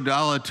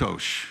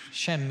csodálatos.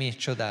 Semmi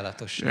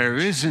csodálatos There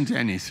nincs. isn't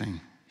anything.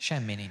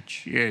 Semmi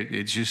nincs.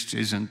 It just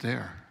isn't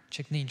there.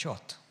 Csak nincs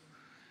ott.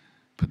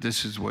 But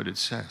this is what it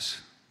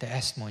says. De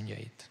ezt mondja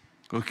itt.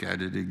 Look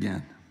at it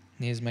again.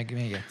 Nézd meg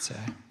még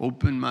egyszer.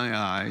 Open my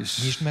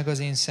eyes. Nyisd meg az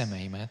én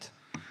szemeimet.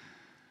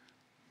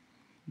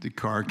 The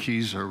car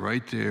keys are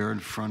right there in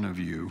front of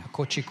you. A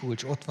kocsi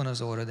kulcs ott van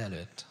az orrod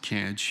előtt.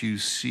 Can't you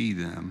see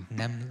them?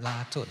 Nem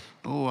látod?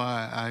 Oh,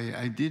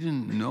 I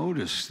didn't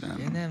notice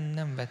Én them.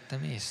 nem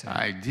vettem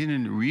észre. I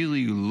didn't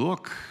really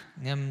look.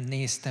 Nem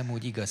néztem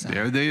úgy igazán.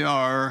 There they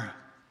are,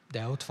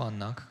 De ott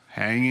vannak.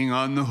 hanging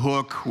on the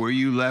hook where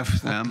you left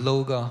Ott them.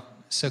 lóg a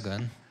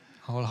szögön,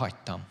 ahol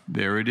hagytam.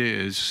 There it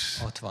is.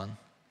 Ott van.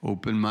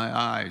 Open my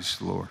eyes,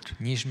 Lord,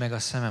 Nyisd meg a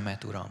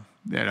szememet, Uram,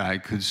 that I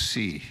could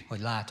see hogy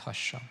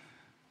láthassam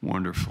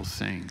wonderful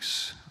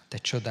things te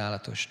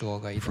csodálatos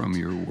dolgaidat from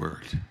your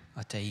word.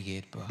 a te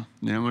igédből.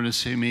 And I want to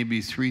say maybe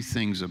 3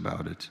 things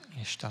about it.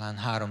 És talán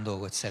 3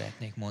 dolgot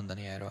szeretnék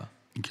mondani erről.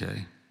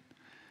 Okay.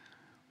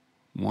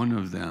 One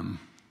of them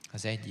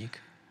Az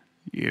egyik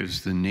is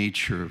the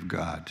nature of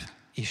God.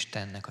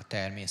 Istennek a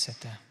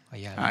természete, a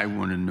I jelleme.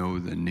 want to know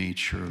the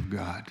nature of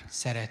God.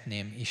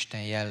 Szeretném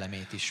Isten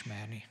jellemét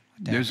ismerni.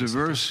 A There's a természetét.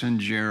 verse in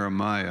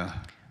Jeremiah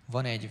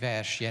Van egy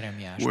vers where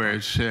Jeremiásban,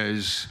 it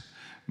says,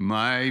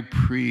 "My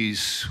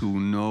priests who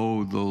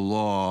know the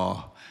law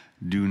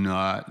do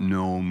not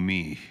know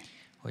me."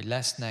 hogy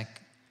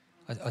lesznek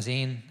az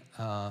én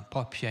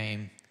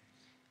papjaim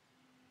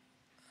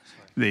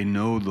They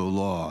know the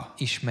law,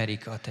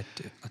 ismerik a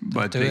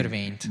but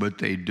törvényt, but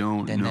they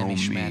don't de nem know me.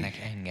 ismernek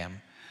engem.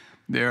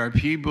 There are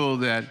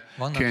people that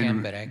Vannak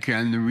emberek,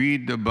 can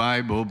read the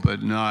Bible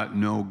but not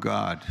know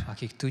God.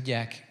 akik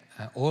tudják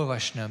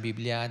olvasni a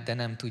Bibliát, de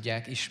nem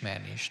tudják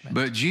ismerni Istent.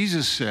 But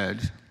Jesus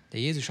said, De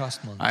Jézus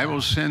azt "I mondta, will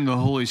send the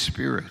Holy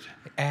Spirit,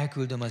 hogy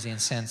elküldöm az én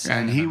szent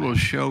and He will szellememet,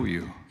 show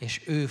you."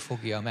 és ő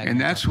fogja And that's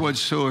megmutatni. what's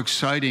so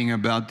exciting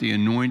about the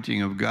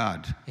anointing of God.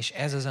 És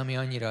ez az, ami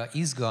annyira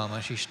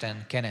izgalmas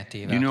Isten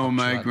kenetével You know, my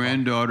kapcsolatban.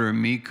 granddaughter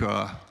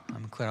Mika,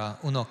 Amikor a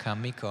unokám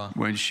Mika,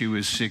 when she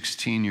was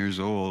 16 years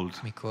old,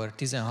 mikor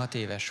 16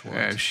 éves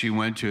volt, she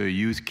went to a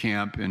youth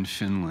camp in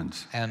Finland.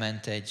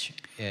 elment egy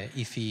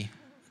ifi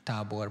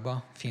táborba,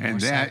 And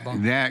Finnországba,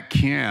 that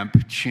camp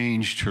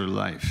changed her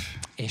life.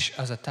 és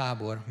az a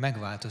tábor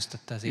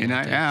megváltoztatta az And I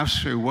életét.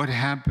 asked her, what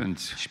happened?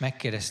 És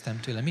megkérdeztem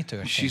tőle, mi She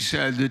történt?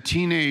 said, the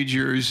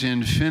teenagers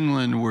in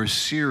Finland were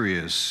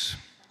serious,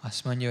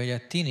 Azt mondja, hogy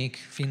a tinik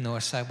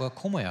Finnországban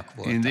komolyak and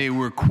voltak, they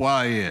were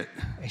quiet,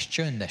 és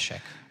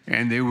csöndesek.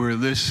 and they were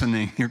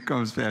listening. Here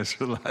comes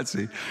Pastor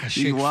Lassie. És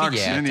He ők walks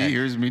in, he figyeltek.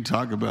 hears me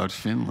talk about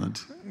Finland.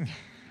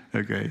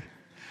 Okay.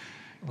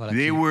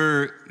 Valaki,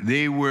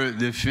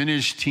 The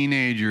Finnish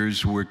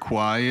teenagers were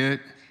quiet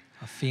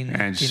a finn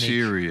and tinik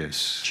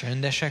serious.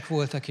 csöndesek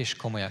voltak, és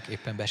komolyak,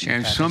 éppen And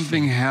besétáltak.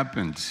 something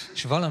happened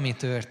És valami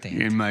történt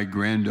in my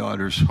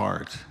granddaughter's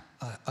heart.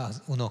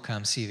 az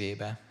unokám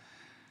szívébe.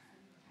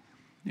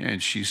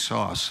 And she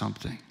saw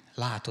something.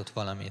 Látott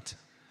valamit.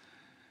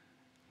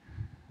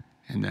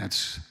 And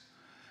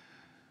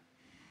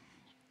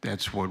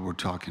that's what we're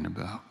talking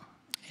about.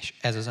 És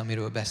ez az,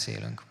 amiről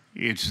beszélünk.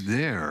 It's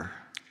there,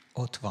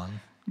 Ott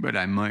van, but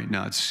I might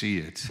not see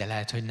it. de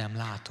lehet, hogy nem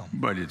látom.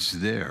 But it's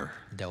there.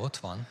 De ott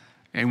van,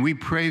 And we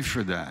pray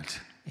for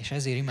that. és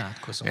ezért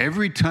imádkozom.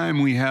 Every time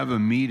we have a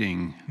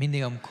meeting,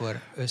 Mindig,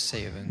 amikor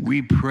összejövünk,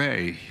 we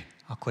pray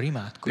akkor that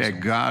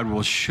imádkozunk, God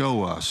will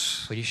show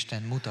us hogy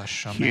Isten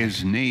mutassa meg His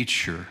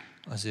nature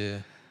az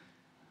ő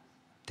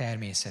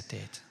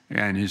természetét,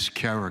 and His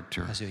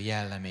character. az ő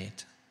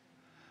jellemét.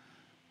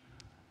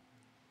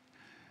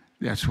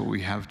 That's what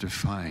we have to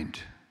find.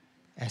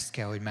 Ezt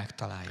kell, hogy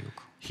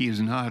megtaláljuk. He is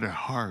not a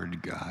hard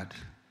God.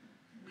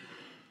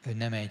 Ő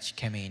nem egy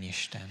kemény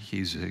Isten,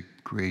 He's a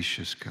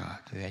gracious God.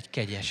 ő egy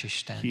kegyes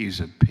Isten, He is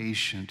a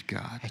patient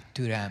God. egy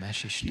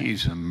türelmes Isten,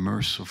 He's a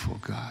merciful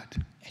God.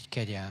 egy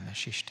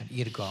kegyelmes Isten,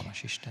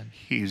 irgalmas Isten.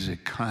 He's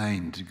a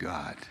kind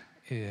God.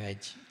 Ő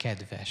egy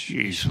kedves He's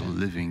a Isten,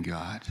 living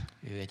God.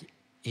 ő egy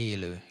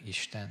élő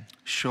Isten.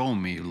 Show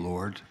me,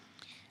 Lord,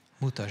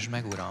 Mutasd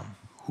meg, Uram,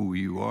 who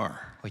you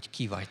are. hogy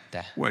ki vagy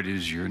te, What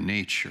is your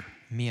nature?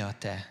 mi a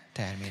te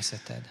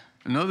természeted.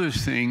 Another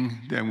thing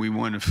that we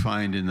want to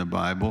find in the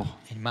Bible,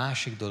 Egy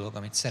másik dolog,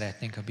 amit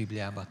szeretnénk a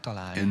Bibliában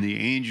találni, and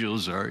the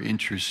angels are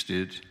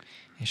interested.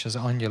 és az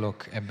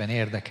angyalok ebben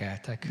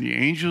érdekeltek. The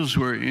angels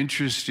were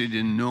interested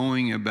in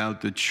knowing about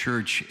the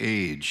church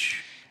age.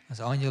 Az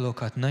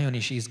angyalokat nagyon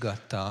is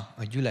izgatta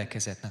a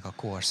gyülekezetnek a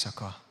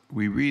korszaka.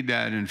 We read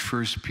that in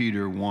 1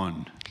 Peter 1.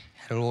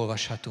 Erről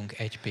olvashatunk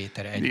 1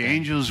 Péter The 1-ben.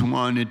 angels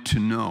wanted to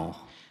know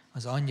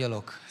Az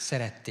angyalok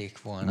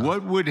szerették volna,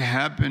 what would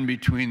happen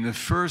between the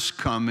first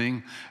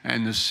coming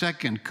and the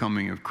second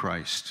coming of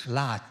Christ.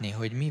 látni,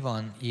 hogy mi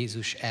van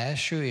Jézus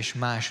első és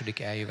második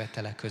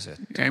eljövetele között.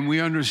 And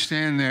we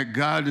understand that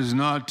God does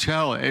not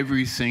tell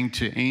everything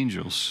to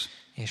angels.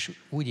 És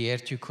úgy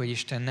értjük, hogy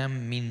Isten nem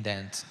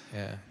mindent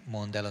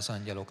mond el az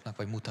angyaloknak,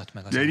 vagy mutat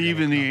meg az That even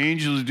the angyaloknak.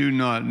 angels do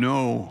not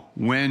know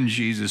when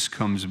Jesus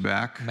comes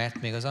back.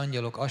 Mert még az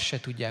angyalok azt se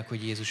tudják,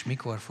 hogy Jézus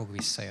mikor fog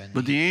visszajönni.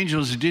 But the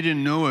angels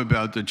didn't know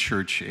about the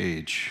church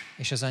age,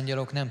 És az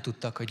angyalok nem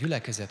tudtak a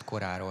gyülekezet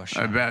koráról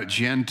sem. about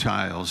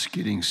Gentiles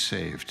getting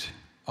saved.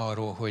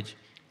 Arról, hogy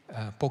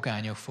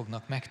pogányok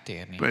fognak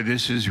megtérni. But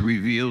this is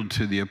revealed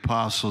to the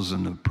apostles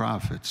and the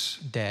prophets.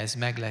 De ez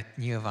meg lett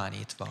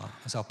nyilvánítva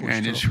az And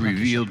it's apostoloknak és a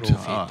revealed to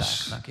us.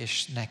 profétáknak,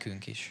 és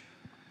nekünk is.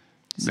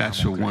 That's a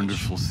Számunkra is.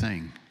 wonderful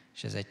thing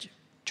És ez egy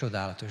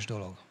csodálatos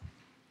dolog,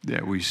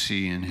 that we see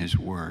in His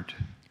Word.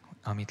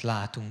 amit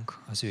látunk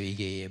az ő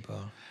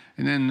igéjéből.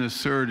 And then the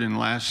third and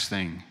last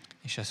thing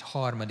És ez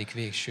harmadik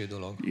végső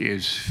dolog,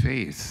 is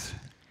faith.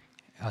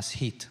 az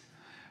hit.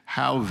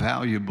 How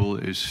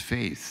valuable is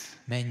faith?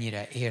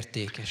 Mennyire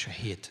értékes a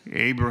hit.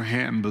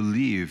 Abraham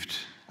believed,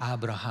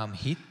 Ábrahám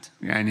hitt,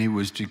 and he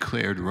was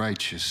declared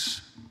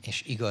righteous.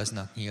 és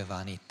igaznak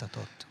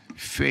nyilvánítatott.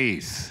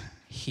 Faith.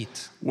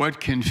 Hit. What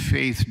can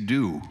faith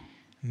do?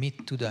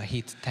 Mit tud a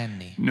hit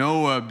tenni?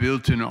 Noah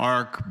built an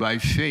ark by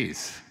faith.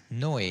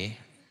 Noé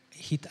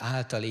hit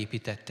által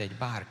épített egy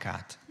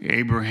bárkát.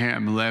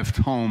 Abraham left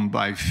home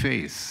by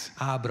faith.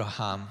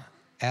 Ábrahám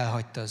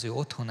elhagyta az ő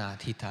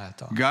otthonát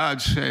hitáltal. God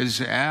says,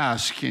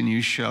 ask and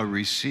you shall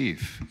receive.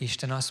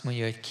 Isten azt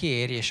mondja, hogy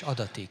kérj és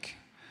adatik.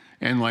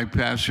 And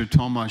like Pastor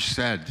Tomáš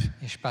said,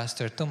 És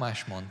Pastor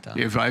Tomás mondta,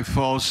 if I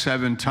fall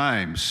 7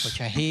 times,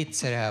 hogyha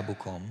 7-szer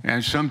elbukom,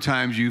 and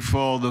sometimes you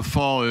fall, the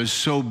fall is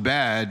so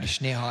bad és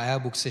néha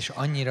elbuksz, és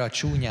annyira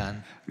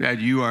csúnyán,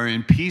 that you are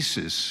in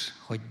pieces.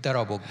 hogy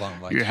darabokban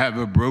vagy. You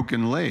have a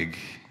broken leg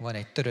Van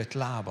egy törött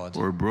lábad,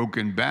 or a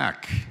broken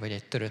back. vagy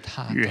egy törött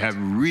You have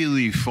hátad.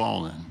 really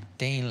fallen.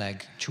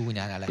 Tényleg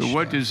csúnyán But what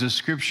elestél. does the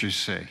scripture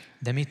say?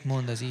 De mit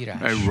mond az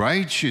írás? A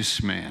righteous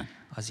man,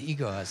 Az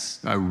igaz,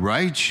 a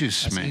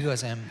righteous az man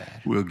igaz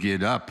ember will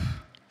get up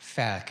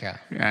fel kell,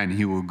 and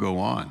he will go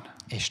on.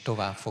 és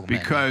tovább fog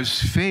menni.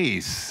 Because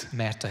faith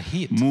Mert a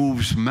hit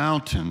moves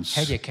mountains.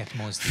 hegyeket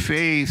mozdít.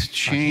 Faith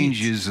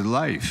changes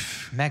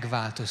life.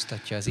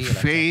 Megváltoztatja az életet.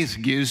 Faith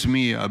gives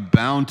me a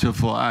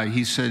bountiful eye.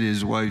 He said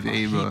his wife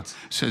Ava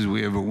says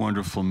we have a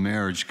wonderful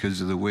marriage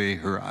because of the way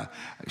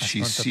Azt she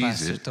mondta sees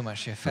Pastor it.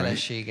 Tomás, hogy a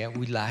felesége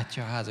úgy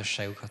látja a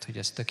házasságukat, hogy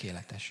ez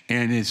tökéletes.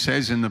 And it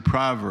says in the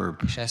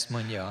proverb, És ezt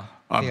mondja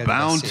a a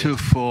példabeszéd.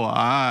 bountiful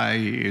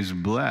eye is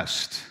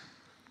blessed.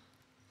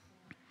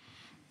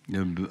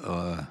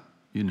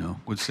 You know,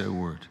 what's that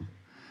word?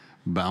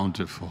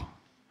 Bountiful.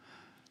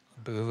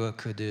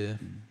 Bővölködő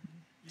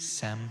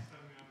szem.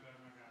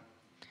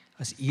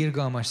 Az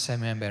irgalmas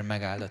szemű ember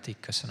megáldatik.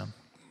 Köszönöm.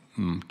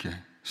 Okay.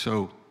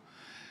 So,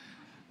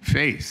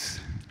 faith.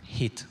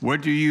 Hit. What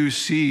do you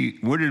see?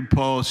 What did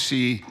Paul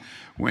see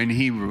when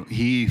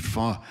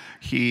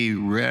he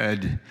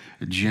read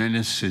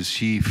Genesis?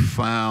 He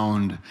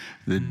found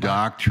the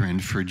doctrine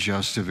for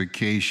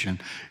justification.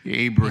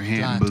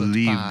 Abraham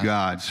believed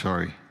God.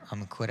 Sorry.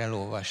 Amikor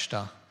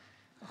elolvasta,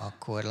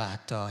 akkor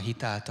látta a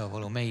hit által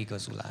való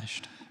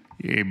megigazulást.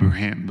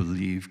 Abraham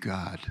believed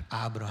God.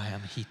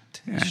 Ábrahám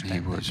hitt And he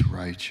Istennek, was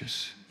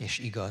righteous. és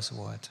igaz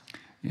volt.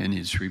 And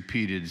it's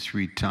repeated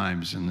 3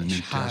 times in the New És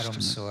Testament.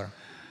 3-szor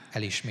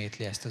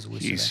elismétli ezt az új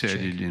He said it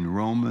szövetség. in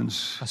Romans.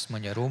 Azt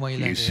mondja a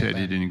római He said it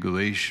levélben, in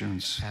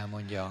Galatians.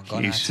 elmondja a He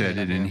Galácia said it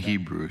in levélben,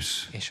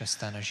 Hebrews. és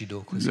aztán a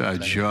zsidókhoz The írt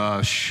levélben.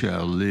 just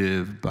shall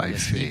live by Hogy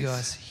az faith.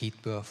 igaz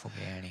hitből fog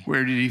élni.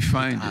 Where did he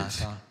find it?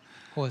 Által.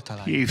 Hol He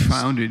találjuk ezt?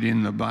 found it in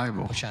the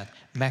Bible. Bocsánat,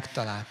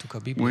 megtaláltuk a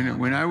When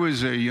Bibliában. I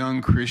was a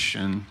young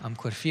Christian,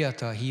 Amikor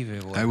fiatal hívő I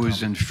voltam,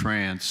 was in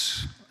France,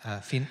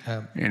 and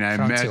I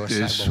met this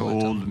Franciaországban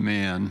old voltam,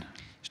 man.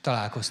 és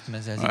találkoztam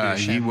ezzel az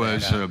idős He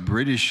was emberrel, a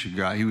British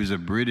guy. He was a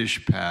British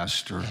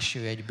pastor. és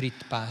ő egy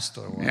brit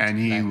pásztor volt,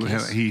 And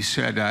lelkész, he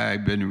said,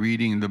 I've been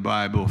reading the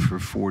Bible for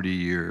 40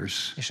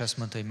 years. és azt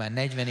mondta, hogy már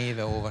 40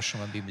 éve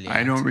olvasom a I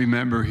Bibliát. don't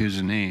remember his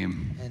name.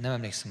 Én nem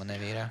emlékszem a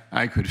nevére,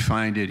 I could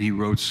find it. He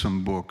wrote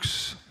some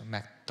books.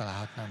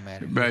 megtalálhatnám,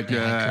 mert írt But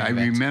néhány I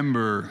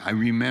könyvet.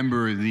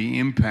 remember the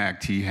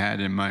impact he had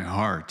in my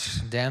heart.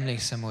 De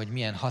emlékszem, hogy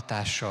milyen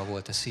hatással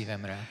volt a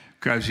szívemre.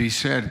 Because he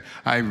said,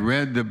 I've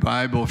read the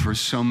Bible for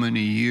so many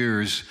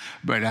years,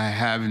 but I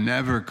have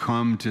never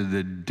come to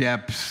the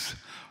depth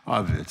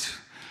of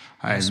it.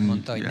 Azt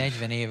mondta, hogy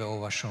 40 éve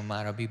olvasom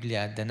már a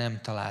Bibliát, de nem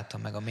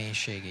találtam meg a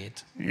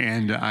mélységét.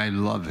 And I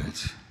love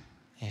it.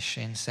 És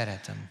én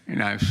szeretem. And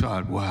I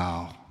thought,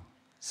 wow,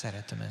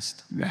 Szeretem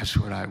ezt. that's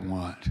what I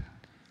want.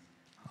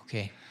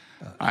 Oké.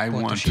 I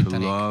want to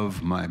love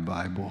my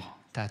Bible.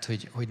 Tehát,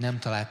 hogy nem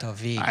találta a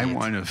végét. I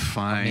want to A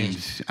find,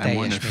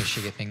 teljes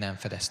mélységét még nem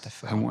fedezte I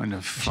fel. want to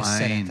És ezt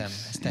szeretem, find,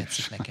 ezt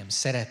tetszik nekem.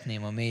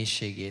 Szeretném a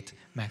mélységét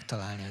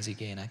megtalálni az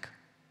igének.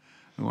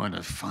 I want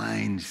to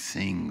find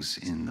things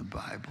in the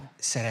Bible.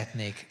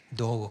 Szeretnék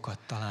dolgokat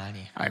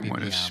találni a I want to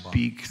Bibliában.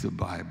 speak the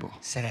Bible.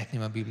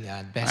 Szeretném a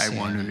Bibliát I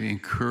want to beszélni.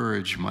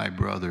 encourage my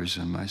brothers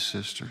and my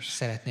sisters.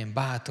 Szeretném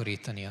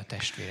bátorítani a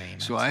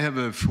testvéreimet. So I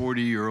have a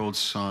 40-year-old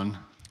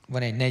son.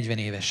 Van egy 40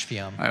 éves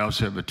fiam. I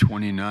also have a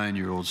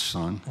 29-year-old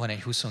son. Van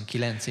egy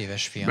 29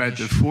 éves fiam But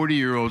the is.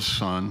 40-year-old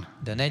son,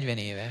 De 40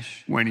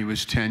 éves, when he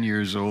was 10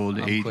 years old,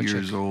 8 amikor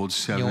years csak old,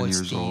 7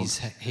 years old,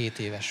 8-10-7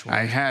 éves I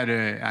volt.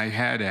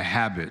 had a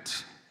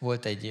habit.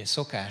 Volt egy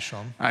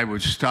szokásom, I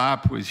would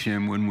stop with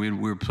him when we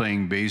were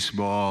playing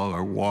baseball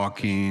or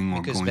walking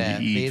or going to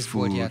miközben eat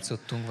baseball food.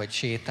 játszottunk, vagy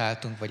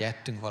sétáltunk, vagy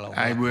ettünk valahol,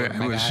 I akkor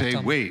would say,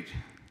 megálltam. wait,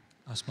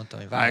 Azt mondtam,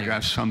 hogy I várj,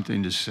 got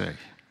something to say.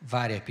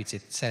 várj egy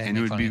picit, And it szeretnék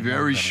would be valamit very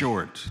mondani.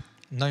 short.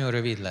 Nagyon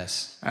rövid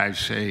lesz. I'd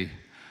say,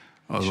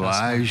 azt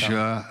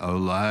mondtam,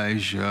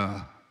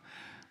 Elijah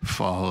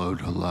followed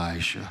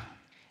Elijah.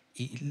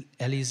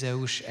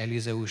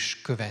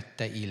 Elizeus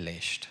követte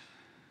Illést.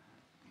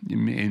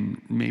 And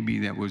maybe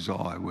that was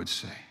all I would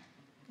say.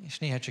 És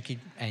néha csak így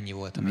ennyi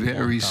volt, amit Very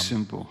mondtam.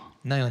 simple,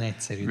 Nagyon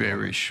egyszerű dolog.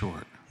 very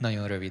short.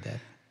 Nagyon rövidebb.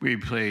 We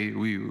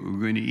were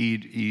going to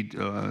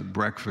eat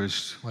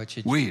breakfast. Vagy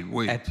hogy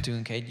Wait.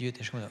 ettünk együtt,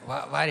 és mondom,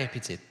 várj egy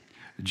picit.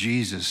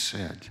 Jesus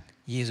said,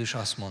 Jézus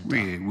azt mondta,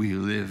 We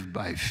live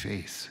by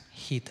faith,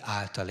 hit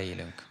által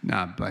élünk,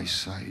 not by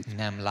sight.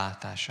 nem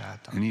látás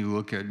által. And he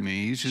looked at me.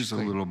 He's just a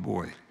little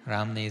boy.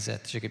 Rám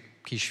nézett, csak egy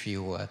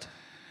kisfiú volt.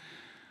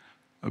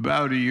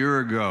 About a year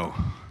ago,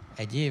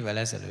 Egy évvel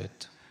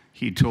ezelőtt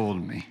he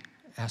told me.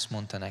 azt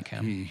mondta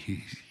nekem,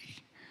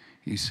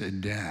 He said,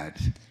 Dad,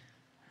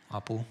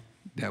 apu,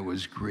 that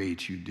was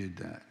great you did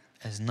that.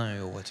 ez nagyon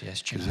jó volt, hogy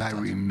ezt Because I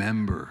csináltad.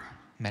 remember.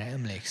 Mert I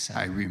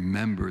emlékszem.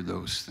 remember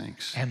those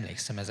things.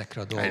 Emlékszem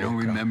ezekre a I don't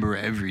dolgokra.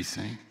 remember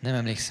everything, Nem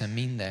emlékszem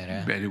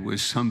mindenre, but it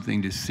was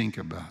something to think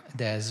about.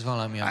 de ez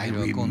valami,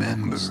 amiről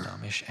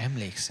gondolkoztam, és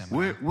emlékszem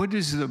rá. What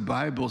does the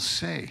Bible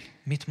say?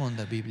 Mit mond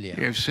a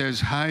Biblia? It says,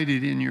 hide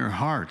it in your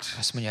heart.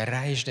 Azt mondja,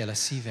 rejtsd el a What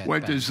szívedben.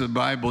 does the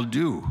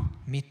Bible do?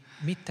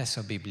 Mit tesz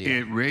a Biblia?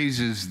 It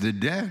raises the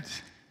dead.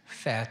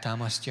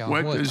 Feltámasztja a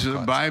What does the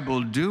holtakat.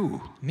 Bible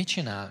do? Mit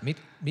csinál? Mit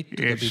tud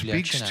a It Biblia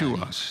speaks to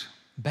csinálni? us.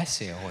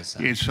 Beszél hozzá.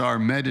 It's our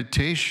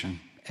meditation.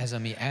 Ez a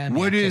mi What is the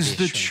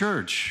elmélkedésünk.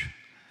 church?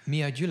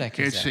 Mi a It's a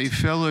gyülekezet?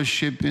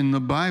 fellowship in the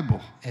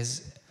Bible.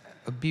 Ez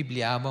a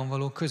Bibliában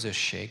való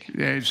közösség.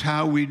 That's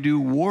how we do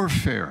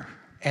warfare,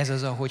 Ez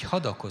az, ahogy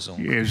hadakozunk.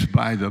 is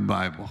by the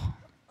Bible.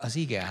 Az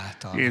ige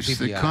által, a It's the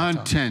Biblia által.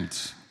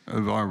 content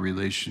of our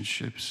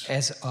relationships.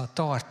 Ez a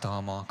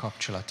tartalma a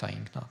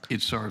kapcsolatainknak.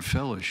 It's our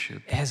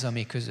fellowship. Ez a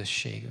mi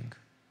közösségünk.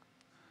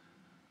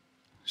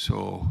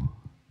 So,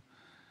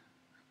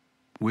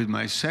 with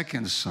my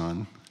second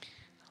son,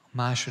 A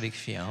második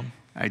fiam,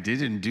 I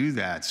didn't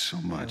do that so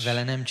much.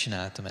 vele nem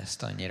csináltam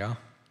ezt annyira,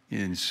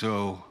 And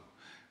so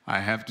I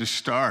have to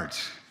start.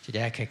 úgyhogy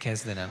el kell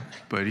kezdenem.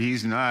 But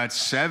he's not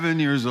 7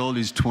 years old,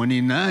 he's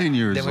 29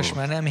 years De most old.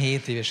 már nem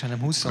 7 éves, hanem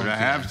But I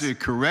have 29.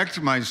 to correct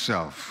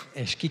myself,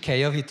 És ki kell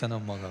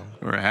javítanom magam.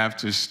 or I have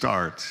to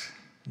start.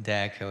 De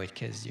el kell, hogy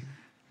kezdjük.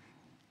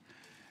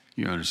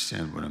 You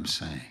understand what I'm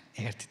saying?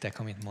 Értitek,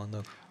 amit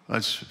mondok?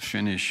 Let's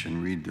finish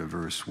and read the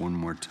verse one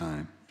more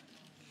time.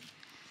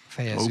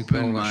 Fejezzük be,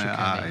 Open my olvassuk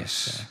el még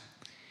eyes. egyszer.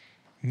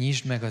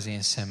 Nyisd meg az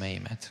én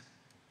szemeimet.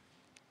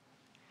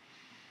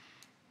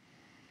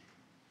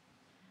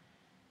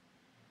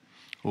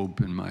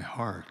 Open my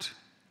heart.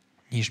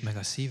 Nyisd meg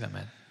a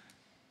szívemet.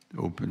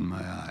 Open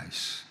my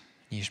eyes,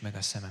 Nyisd meg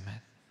a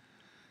szememet,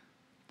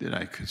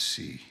 that I could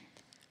see.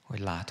 hogy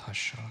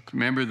láthassalak.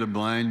 Remember the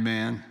blind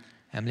man?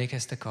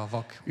 Emlékeztek a It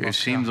vakra?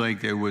 seems like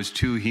there was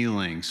 2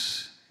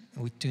 healings.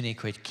 Úgy tűnik,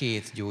 hogy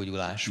 2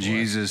 gyógyulás volt.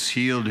 Jesus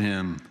healed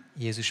him,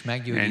 Jézus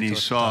and he saw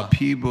meggyógyította,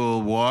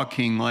 people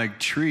walking like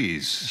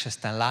trees. és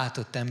aztán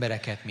látott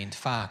embereket, mint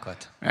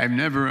fákat. I've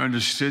never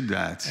understood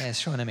that. Ezt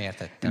soha nem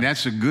értettem. And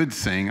that's a good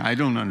thing. I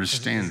don't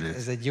understand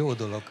Ez it. egy jó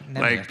dolog,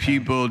 nem Like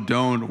értem. people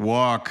don't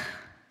walk.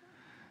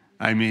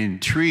 I mean,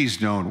 trees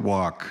don't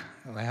walk.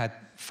 Hát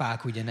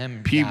fák ugye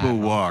nem People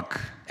járnak. walk,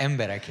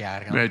 Emberek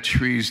járnak, but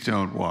trees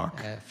don't walk.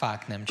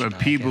 fák nem But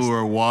csinálják people ezt.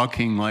 are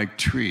walking like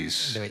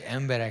trees. De hogy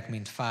emberek,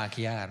 mint fák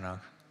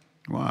járnak.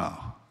 Wow.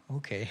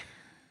 Oké.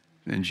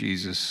 Then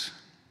Jesus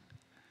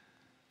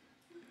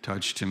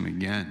touched him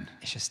again.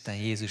 És aztán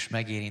Jézus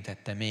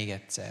megérintette még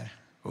egyszer.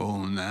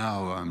 Oh,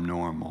 now I'm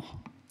normal.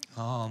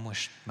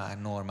 Most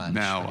már normális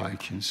Now I vagyok.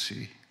 can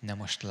see. De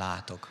most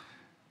látok.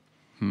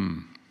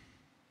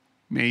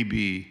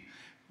 Maybe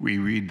we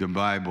read the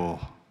Bible,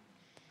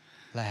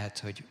 Lehet,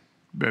 hogy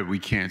but we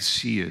can't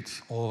see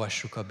it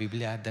olvassuk a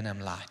Bibliát, de nem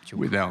látjuk.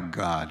 without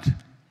God.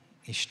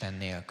 Isten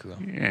nélkül.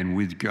 And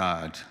with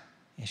God,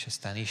 És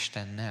aztán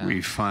Istennel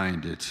we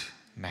find it,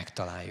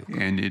 megtaláljuk.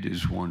 and it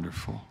is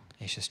wonderful.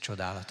 És ez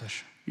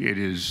csodálatos. It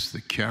is the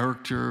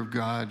character of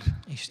God.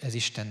 És ez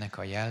Istennek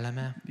a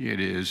jelleme, It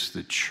is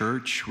the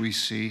church we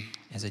see,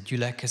 ez a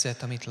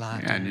gyülekezet, amit and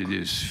it látunk,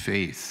 is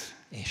faith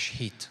és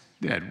hit,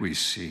 that we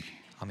see.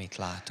 amit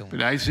látunk.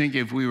 But I think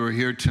if we were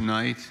here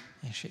tonight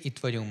És itt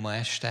vagyunk ma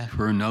este,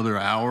 for another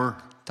hour,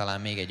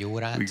 talán még egy we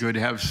órát, could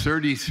have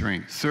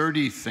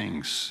 30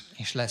 things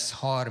és lesz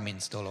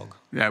 30 dolog,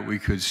 that we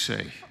could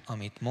say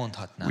amit we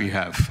mondhatnánk,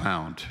 have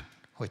found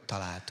hogy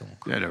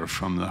találtunk, that are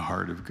from the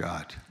heart of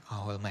God.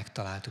 ahol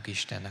megtaláltuk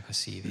Istennek a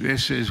szívét.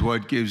 This is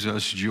what gives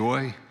us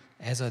joy.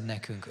 Ez ad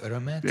nekünk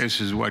örömet, This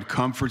is what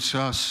comforts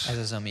us. ez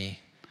az, ami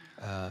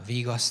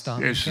vigasztal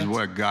This is minket,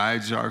 what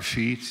guides our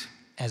feet.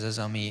 ez az,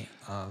 ami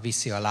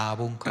viszi a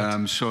lábunkat.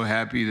 I'm so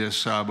happy that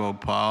Sabo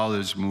Paul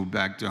has moved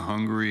back to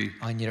Hungary.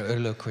 Annyira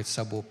örülök, hogy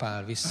Szabó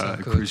Pál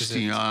visszaköltözött,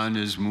 Christian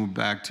has moved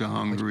back to hogy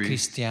Hungary.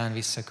 Krisztián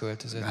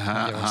visszaköltözött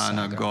Hannah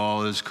Magyarországra,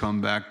 Gall has come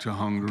back to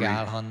Hungary.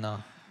 Gál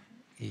Hanna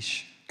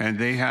is. And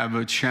they have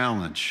a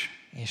challenge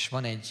És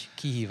van egy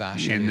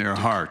kihívás in their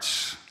előttük hearts.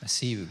 a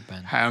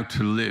szívükben. How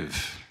to live.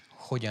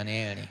 Hogyan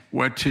élni?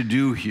 What to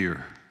do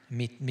here.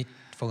 Mit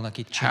fognak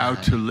itt How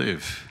to csinálni?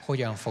 live.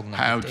 Hogyan fognak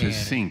How itt to élni?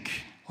 think.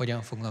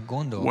 Hogyan fognak What's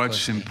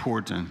gondolkozni?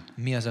 important.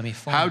 Mi az, ami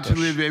How to fontos?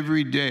 live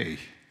every day.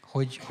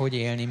 Hogy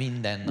élni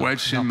minden nap?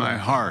 What's in my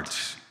naponta? heart.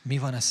 Mi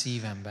van a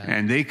szívemben?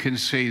 And they can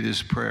say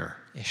this prayer.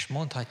 És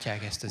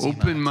mondhatják ezt az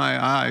Open imát.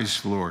 my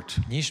eyes, Lord,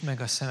 Nyisd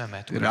meg a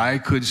szememet, that Uram, I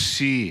could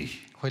see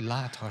hogy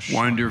láthassam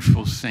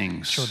wonderful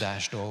things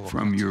csodás dolgokat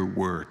from your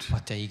word.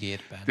 a te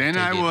igédben. Then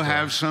I will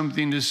have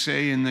something to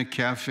say in the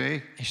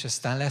cafe. És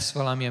aztán lesz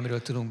valami,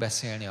 amiről tudunk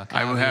beszélni a I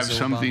will have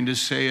kávézóban. something to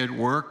say at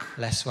work.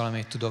 Lesz valami,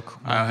 amit tudok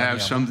I'll mondani have a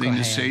something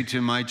to say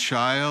munkahelyen. to my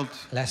child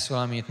Lesz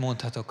valami, amit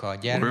mondhatok a or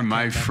my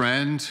gyermekemnek,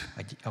 friend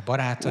a or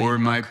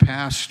barátaimnak, my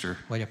pastor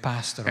vagy a and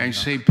pásztoromnak.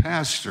 say,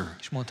 Pastor,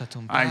 És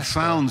mondhatom, I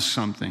pásztor, found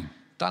something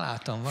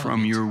találtam from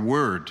valamit your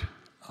word,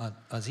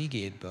 az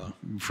igédből,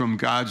 from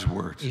God's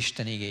word.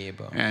 Isten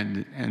igéjéből.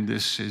 And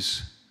this is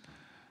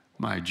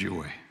my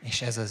joy.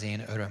 És ez az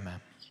én örömem.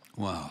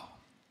 Wow.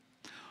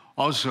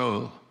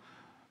 Also,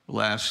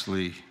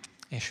 lastly,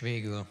 És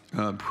végül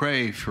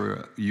pray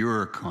for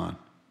Eurocon.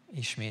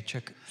 ismét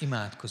csak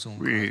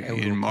imádkozunk az In March,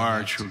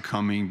 Európáért. we're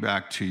coming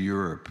back to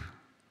Europe,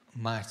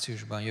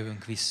 Márciusban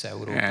jövünk vissza and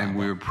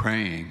Európába, we're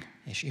praying,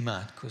 és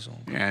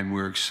imádkozunk, and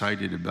we're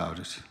excited about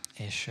it.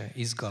 és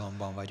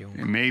izgalomban vagyunk.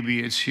 And maybe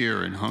it's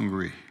here in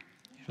Hungary.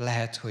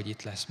 Lehet, hogy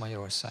itt lesz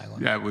Magyarországon.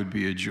 That would be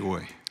a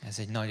joy. Ez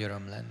egy nagy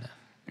öröm lenne.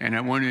 And I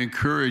want to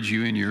encourage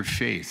you in your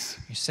faith,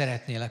 És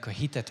szeretnélek a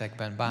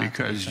hitetekben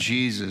because bátorítani,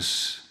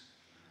 Jesus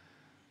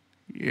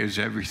is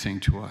everything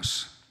to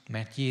us.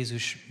 mert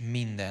Jézus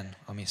minden,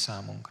 ami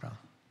számunkra.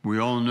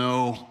 We all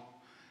know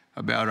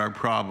about our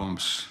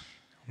problems,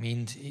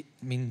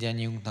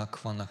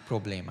 Mindennyiunknak vannak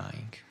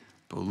problémáink.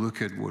 but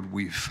look at what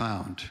we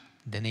found.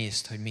 De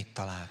nézd, hogy mit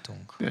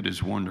találtunk. That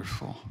is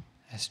wonderful.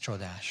 Ez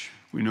csodás.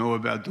 We know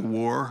about the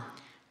war,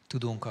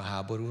 Tudunk a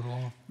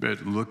háborúról, but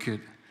look at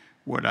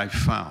what I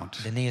found.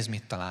 de nézd,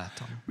 mit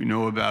találtam. We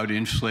know about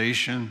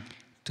inflation,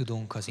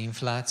 Tudunk az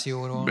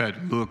inflációról, but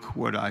look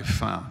what I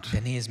found. de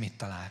nézd, mit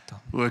találtam.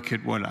 Look at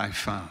what I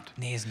found.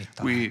 Nézd, mit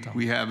We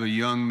találtam. have a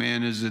young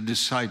man as a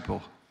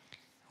disciple.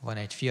 Van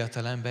egy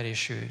fiatal ember,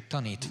 és ő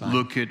tanítvány.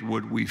 Look at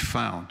what we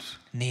found.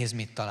 Nézd,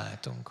 mit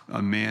találtunk.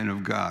 A man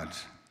of God,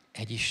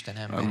 Egy Isten a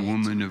emberét,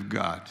 woman of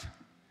God.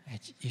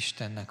 egy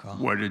Istennek a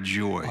What a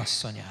joy.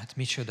 asszonyát.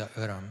 Micsoda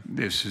öröm.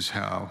 This is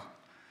how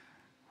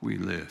we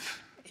live.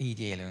 Így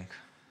élünk,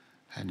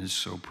 And it's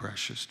so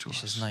precious to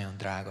és ez us. nagyon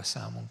drága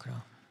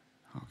számunkra.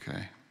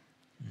 Okay.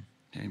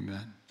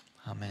 Amen.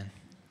 Amen.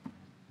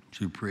 Would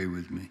you pray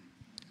with me?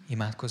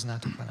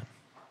 Imádkoznátok velem?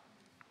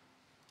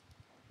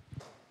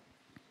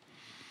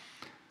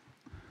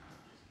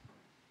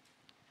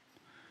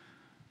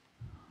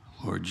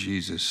 Lord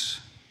Jesus,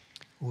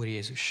 Úr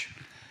Jézus,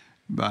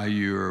 by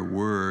your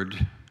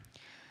word,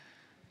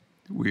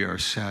 we are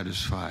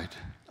satisfied.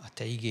 a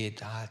Te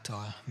igéd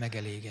által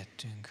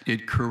megelégettünk.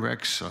 It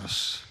corrects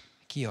us.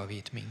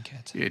 Kijavít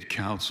minket, It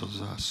counsels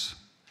us.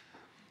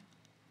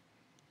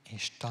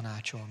 és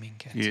tanácsol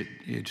minket,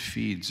 It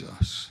feeds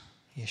us.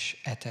 és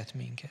etet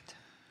minket.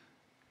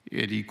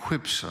 It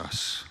equips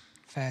us.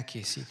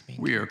 Felkészít We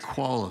minket. are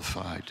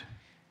qualified.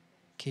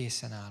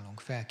 Készen állunk,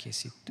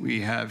 felkészítünk.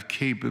 We have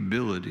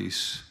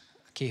capabilities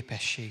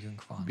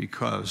Képességünk van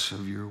because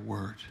of your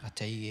word. a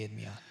Te igéd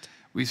miatt.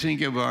 We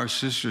think of our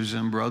sisters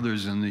and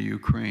brothers in the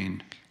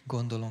Ukraine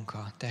Gondolunk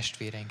a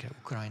testvéreinkre who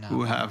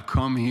Ukrajnában, have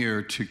come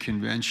here to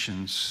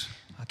conventions,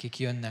 akik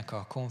jönnek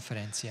a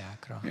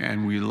konferenciákra,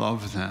 and we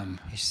love them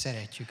és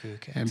szeretjük and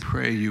őket,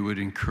 pray you would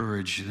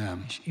encourage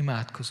them és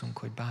imádkozunk,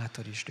 hogy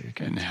bátorítsd and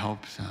őket,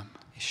 help them.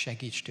 és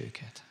segítsd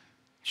őket.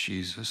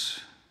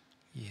 Jesus,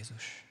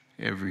 Jézus,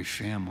 every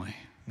family.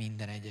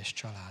 minden egyes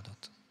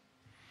családot.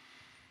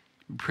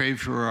 Pray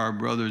for our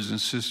brothers and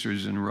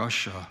sisters in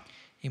Russia,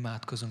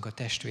 Imádkozunk a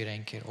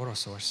testvéreinkért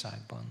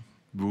Oroszországban,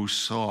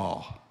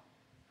 Busal,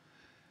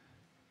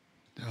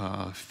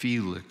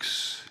 Felix,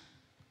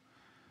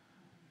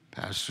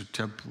 Pastor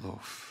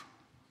Teplov,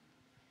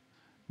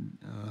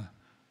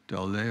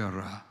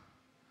 Dalera,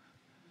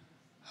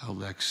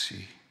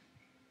 Alexei,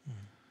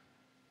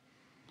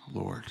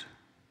 Lord,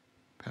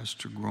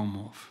 Pastor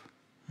Gromov.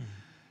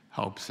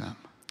 Help them,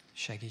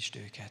 segítsd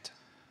őket,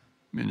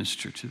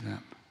 minister to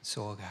them,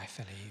 szolgálj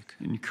feléjük,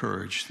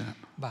 encourage them.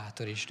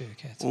 bátorítsd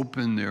őket,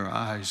 Open their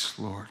eyes,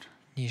 Lord,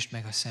 nyisd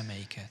meg a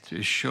szemeiket,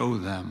 to show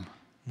them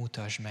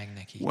mutasd meg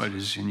nekik, what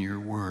is in your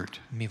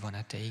word. mi van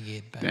a Te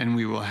igédben, Then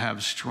we will have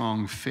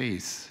strong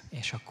faith.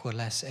 és akkor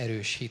lesz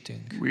erős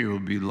hitünk, We will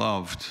be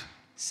loved.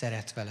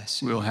 szeretve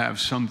leszünk, We'll have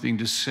something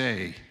to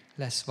say.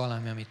 lesz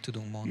valami, amit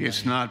tudunk mondani,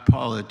 It's not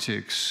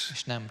politics,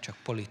 és nem csak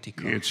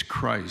politika, it's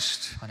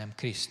Christ. hanem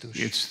Krisztus,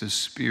 It's the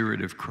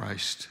Spirit of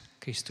Christ.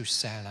 Krisztus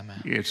szelleme,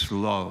 It's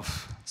love.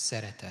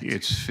 szeretet,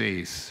 It's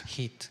faith.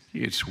 hit,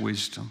 It's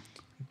wisdom.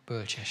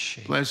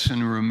 bölcsesség. Bless in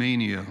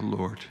Romania,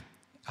 Lord,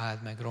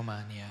 Áld meg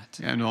Romániát,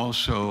 and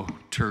also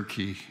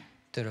Turkey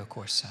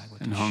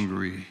Törökországot and is,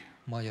 Hungary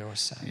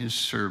Magyarországot, and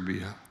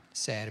Serbia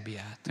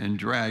Szerbiát, and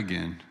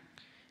Dragon,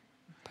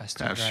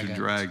 Pastor Pastor Dragont,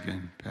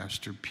 Dragon,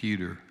 Pastor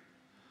Peter,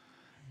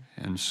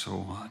 and so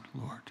on,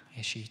 Lord.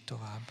 és így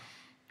tovább.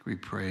 We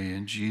pray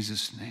in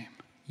Jesus' name.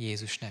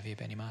 Jézus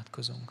nevében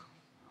imádkozunk.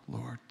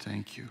 Lord,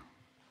 thank you.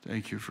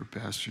 Thank you for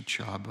Pastor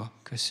Chaba.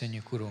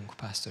 Köszönjük, Urunk,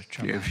 Pastor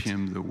Give Csabát.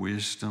 him the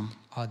wisdom.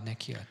 Add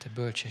neki a Te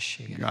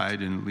bölcsességedet.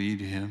 Guide and lead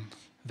him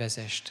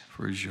Vezest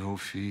for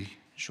Zsófi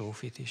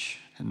Zsófit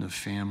is, and the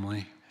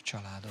family.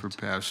 családot. For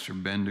Pastor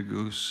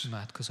Bendegus,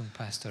 Imádkozunk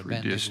Pastor for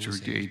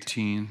District Bendegúzért.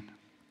 18,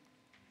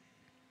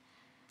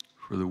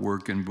 for the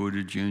work in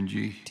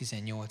Budagyongyi.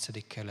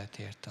 18.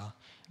 kerületért a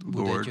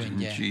Lord, in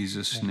Budagyöngye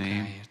Jesus' name,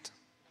 munkáért.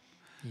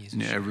 and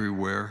Jézus,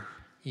 everywhere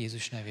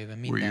Jézus nevében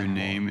where your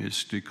mindenhol, name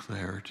is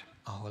declared.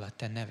 ahol a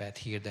te neved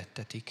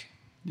hirdettetik.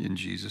 In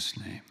Jesus'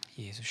 name,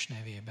 Jézus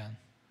nevében.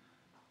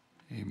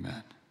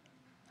 amen.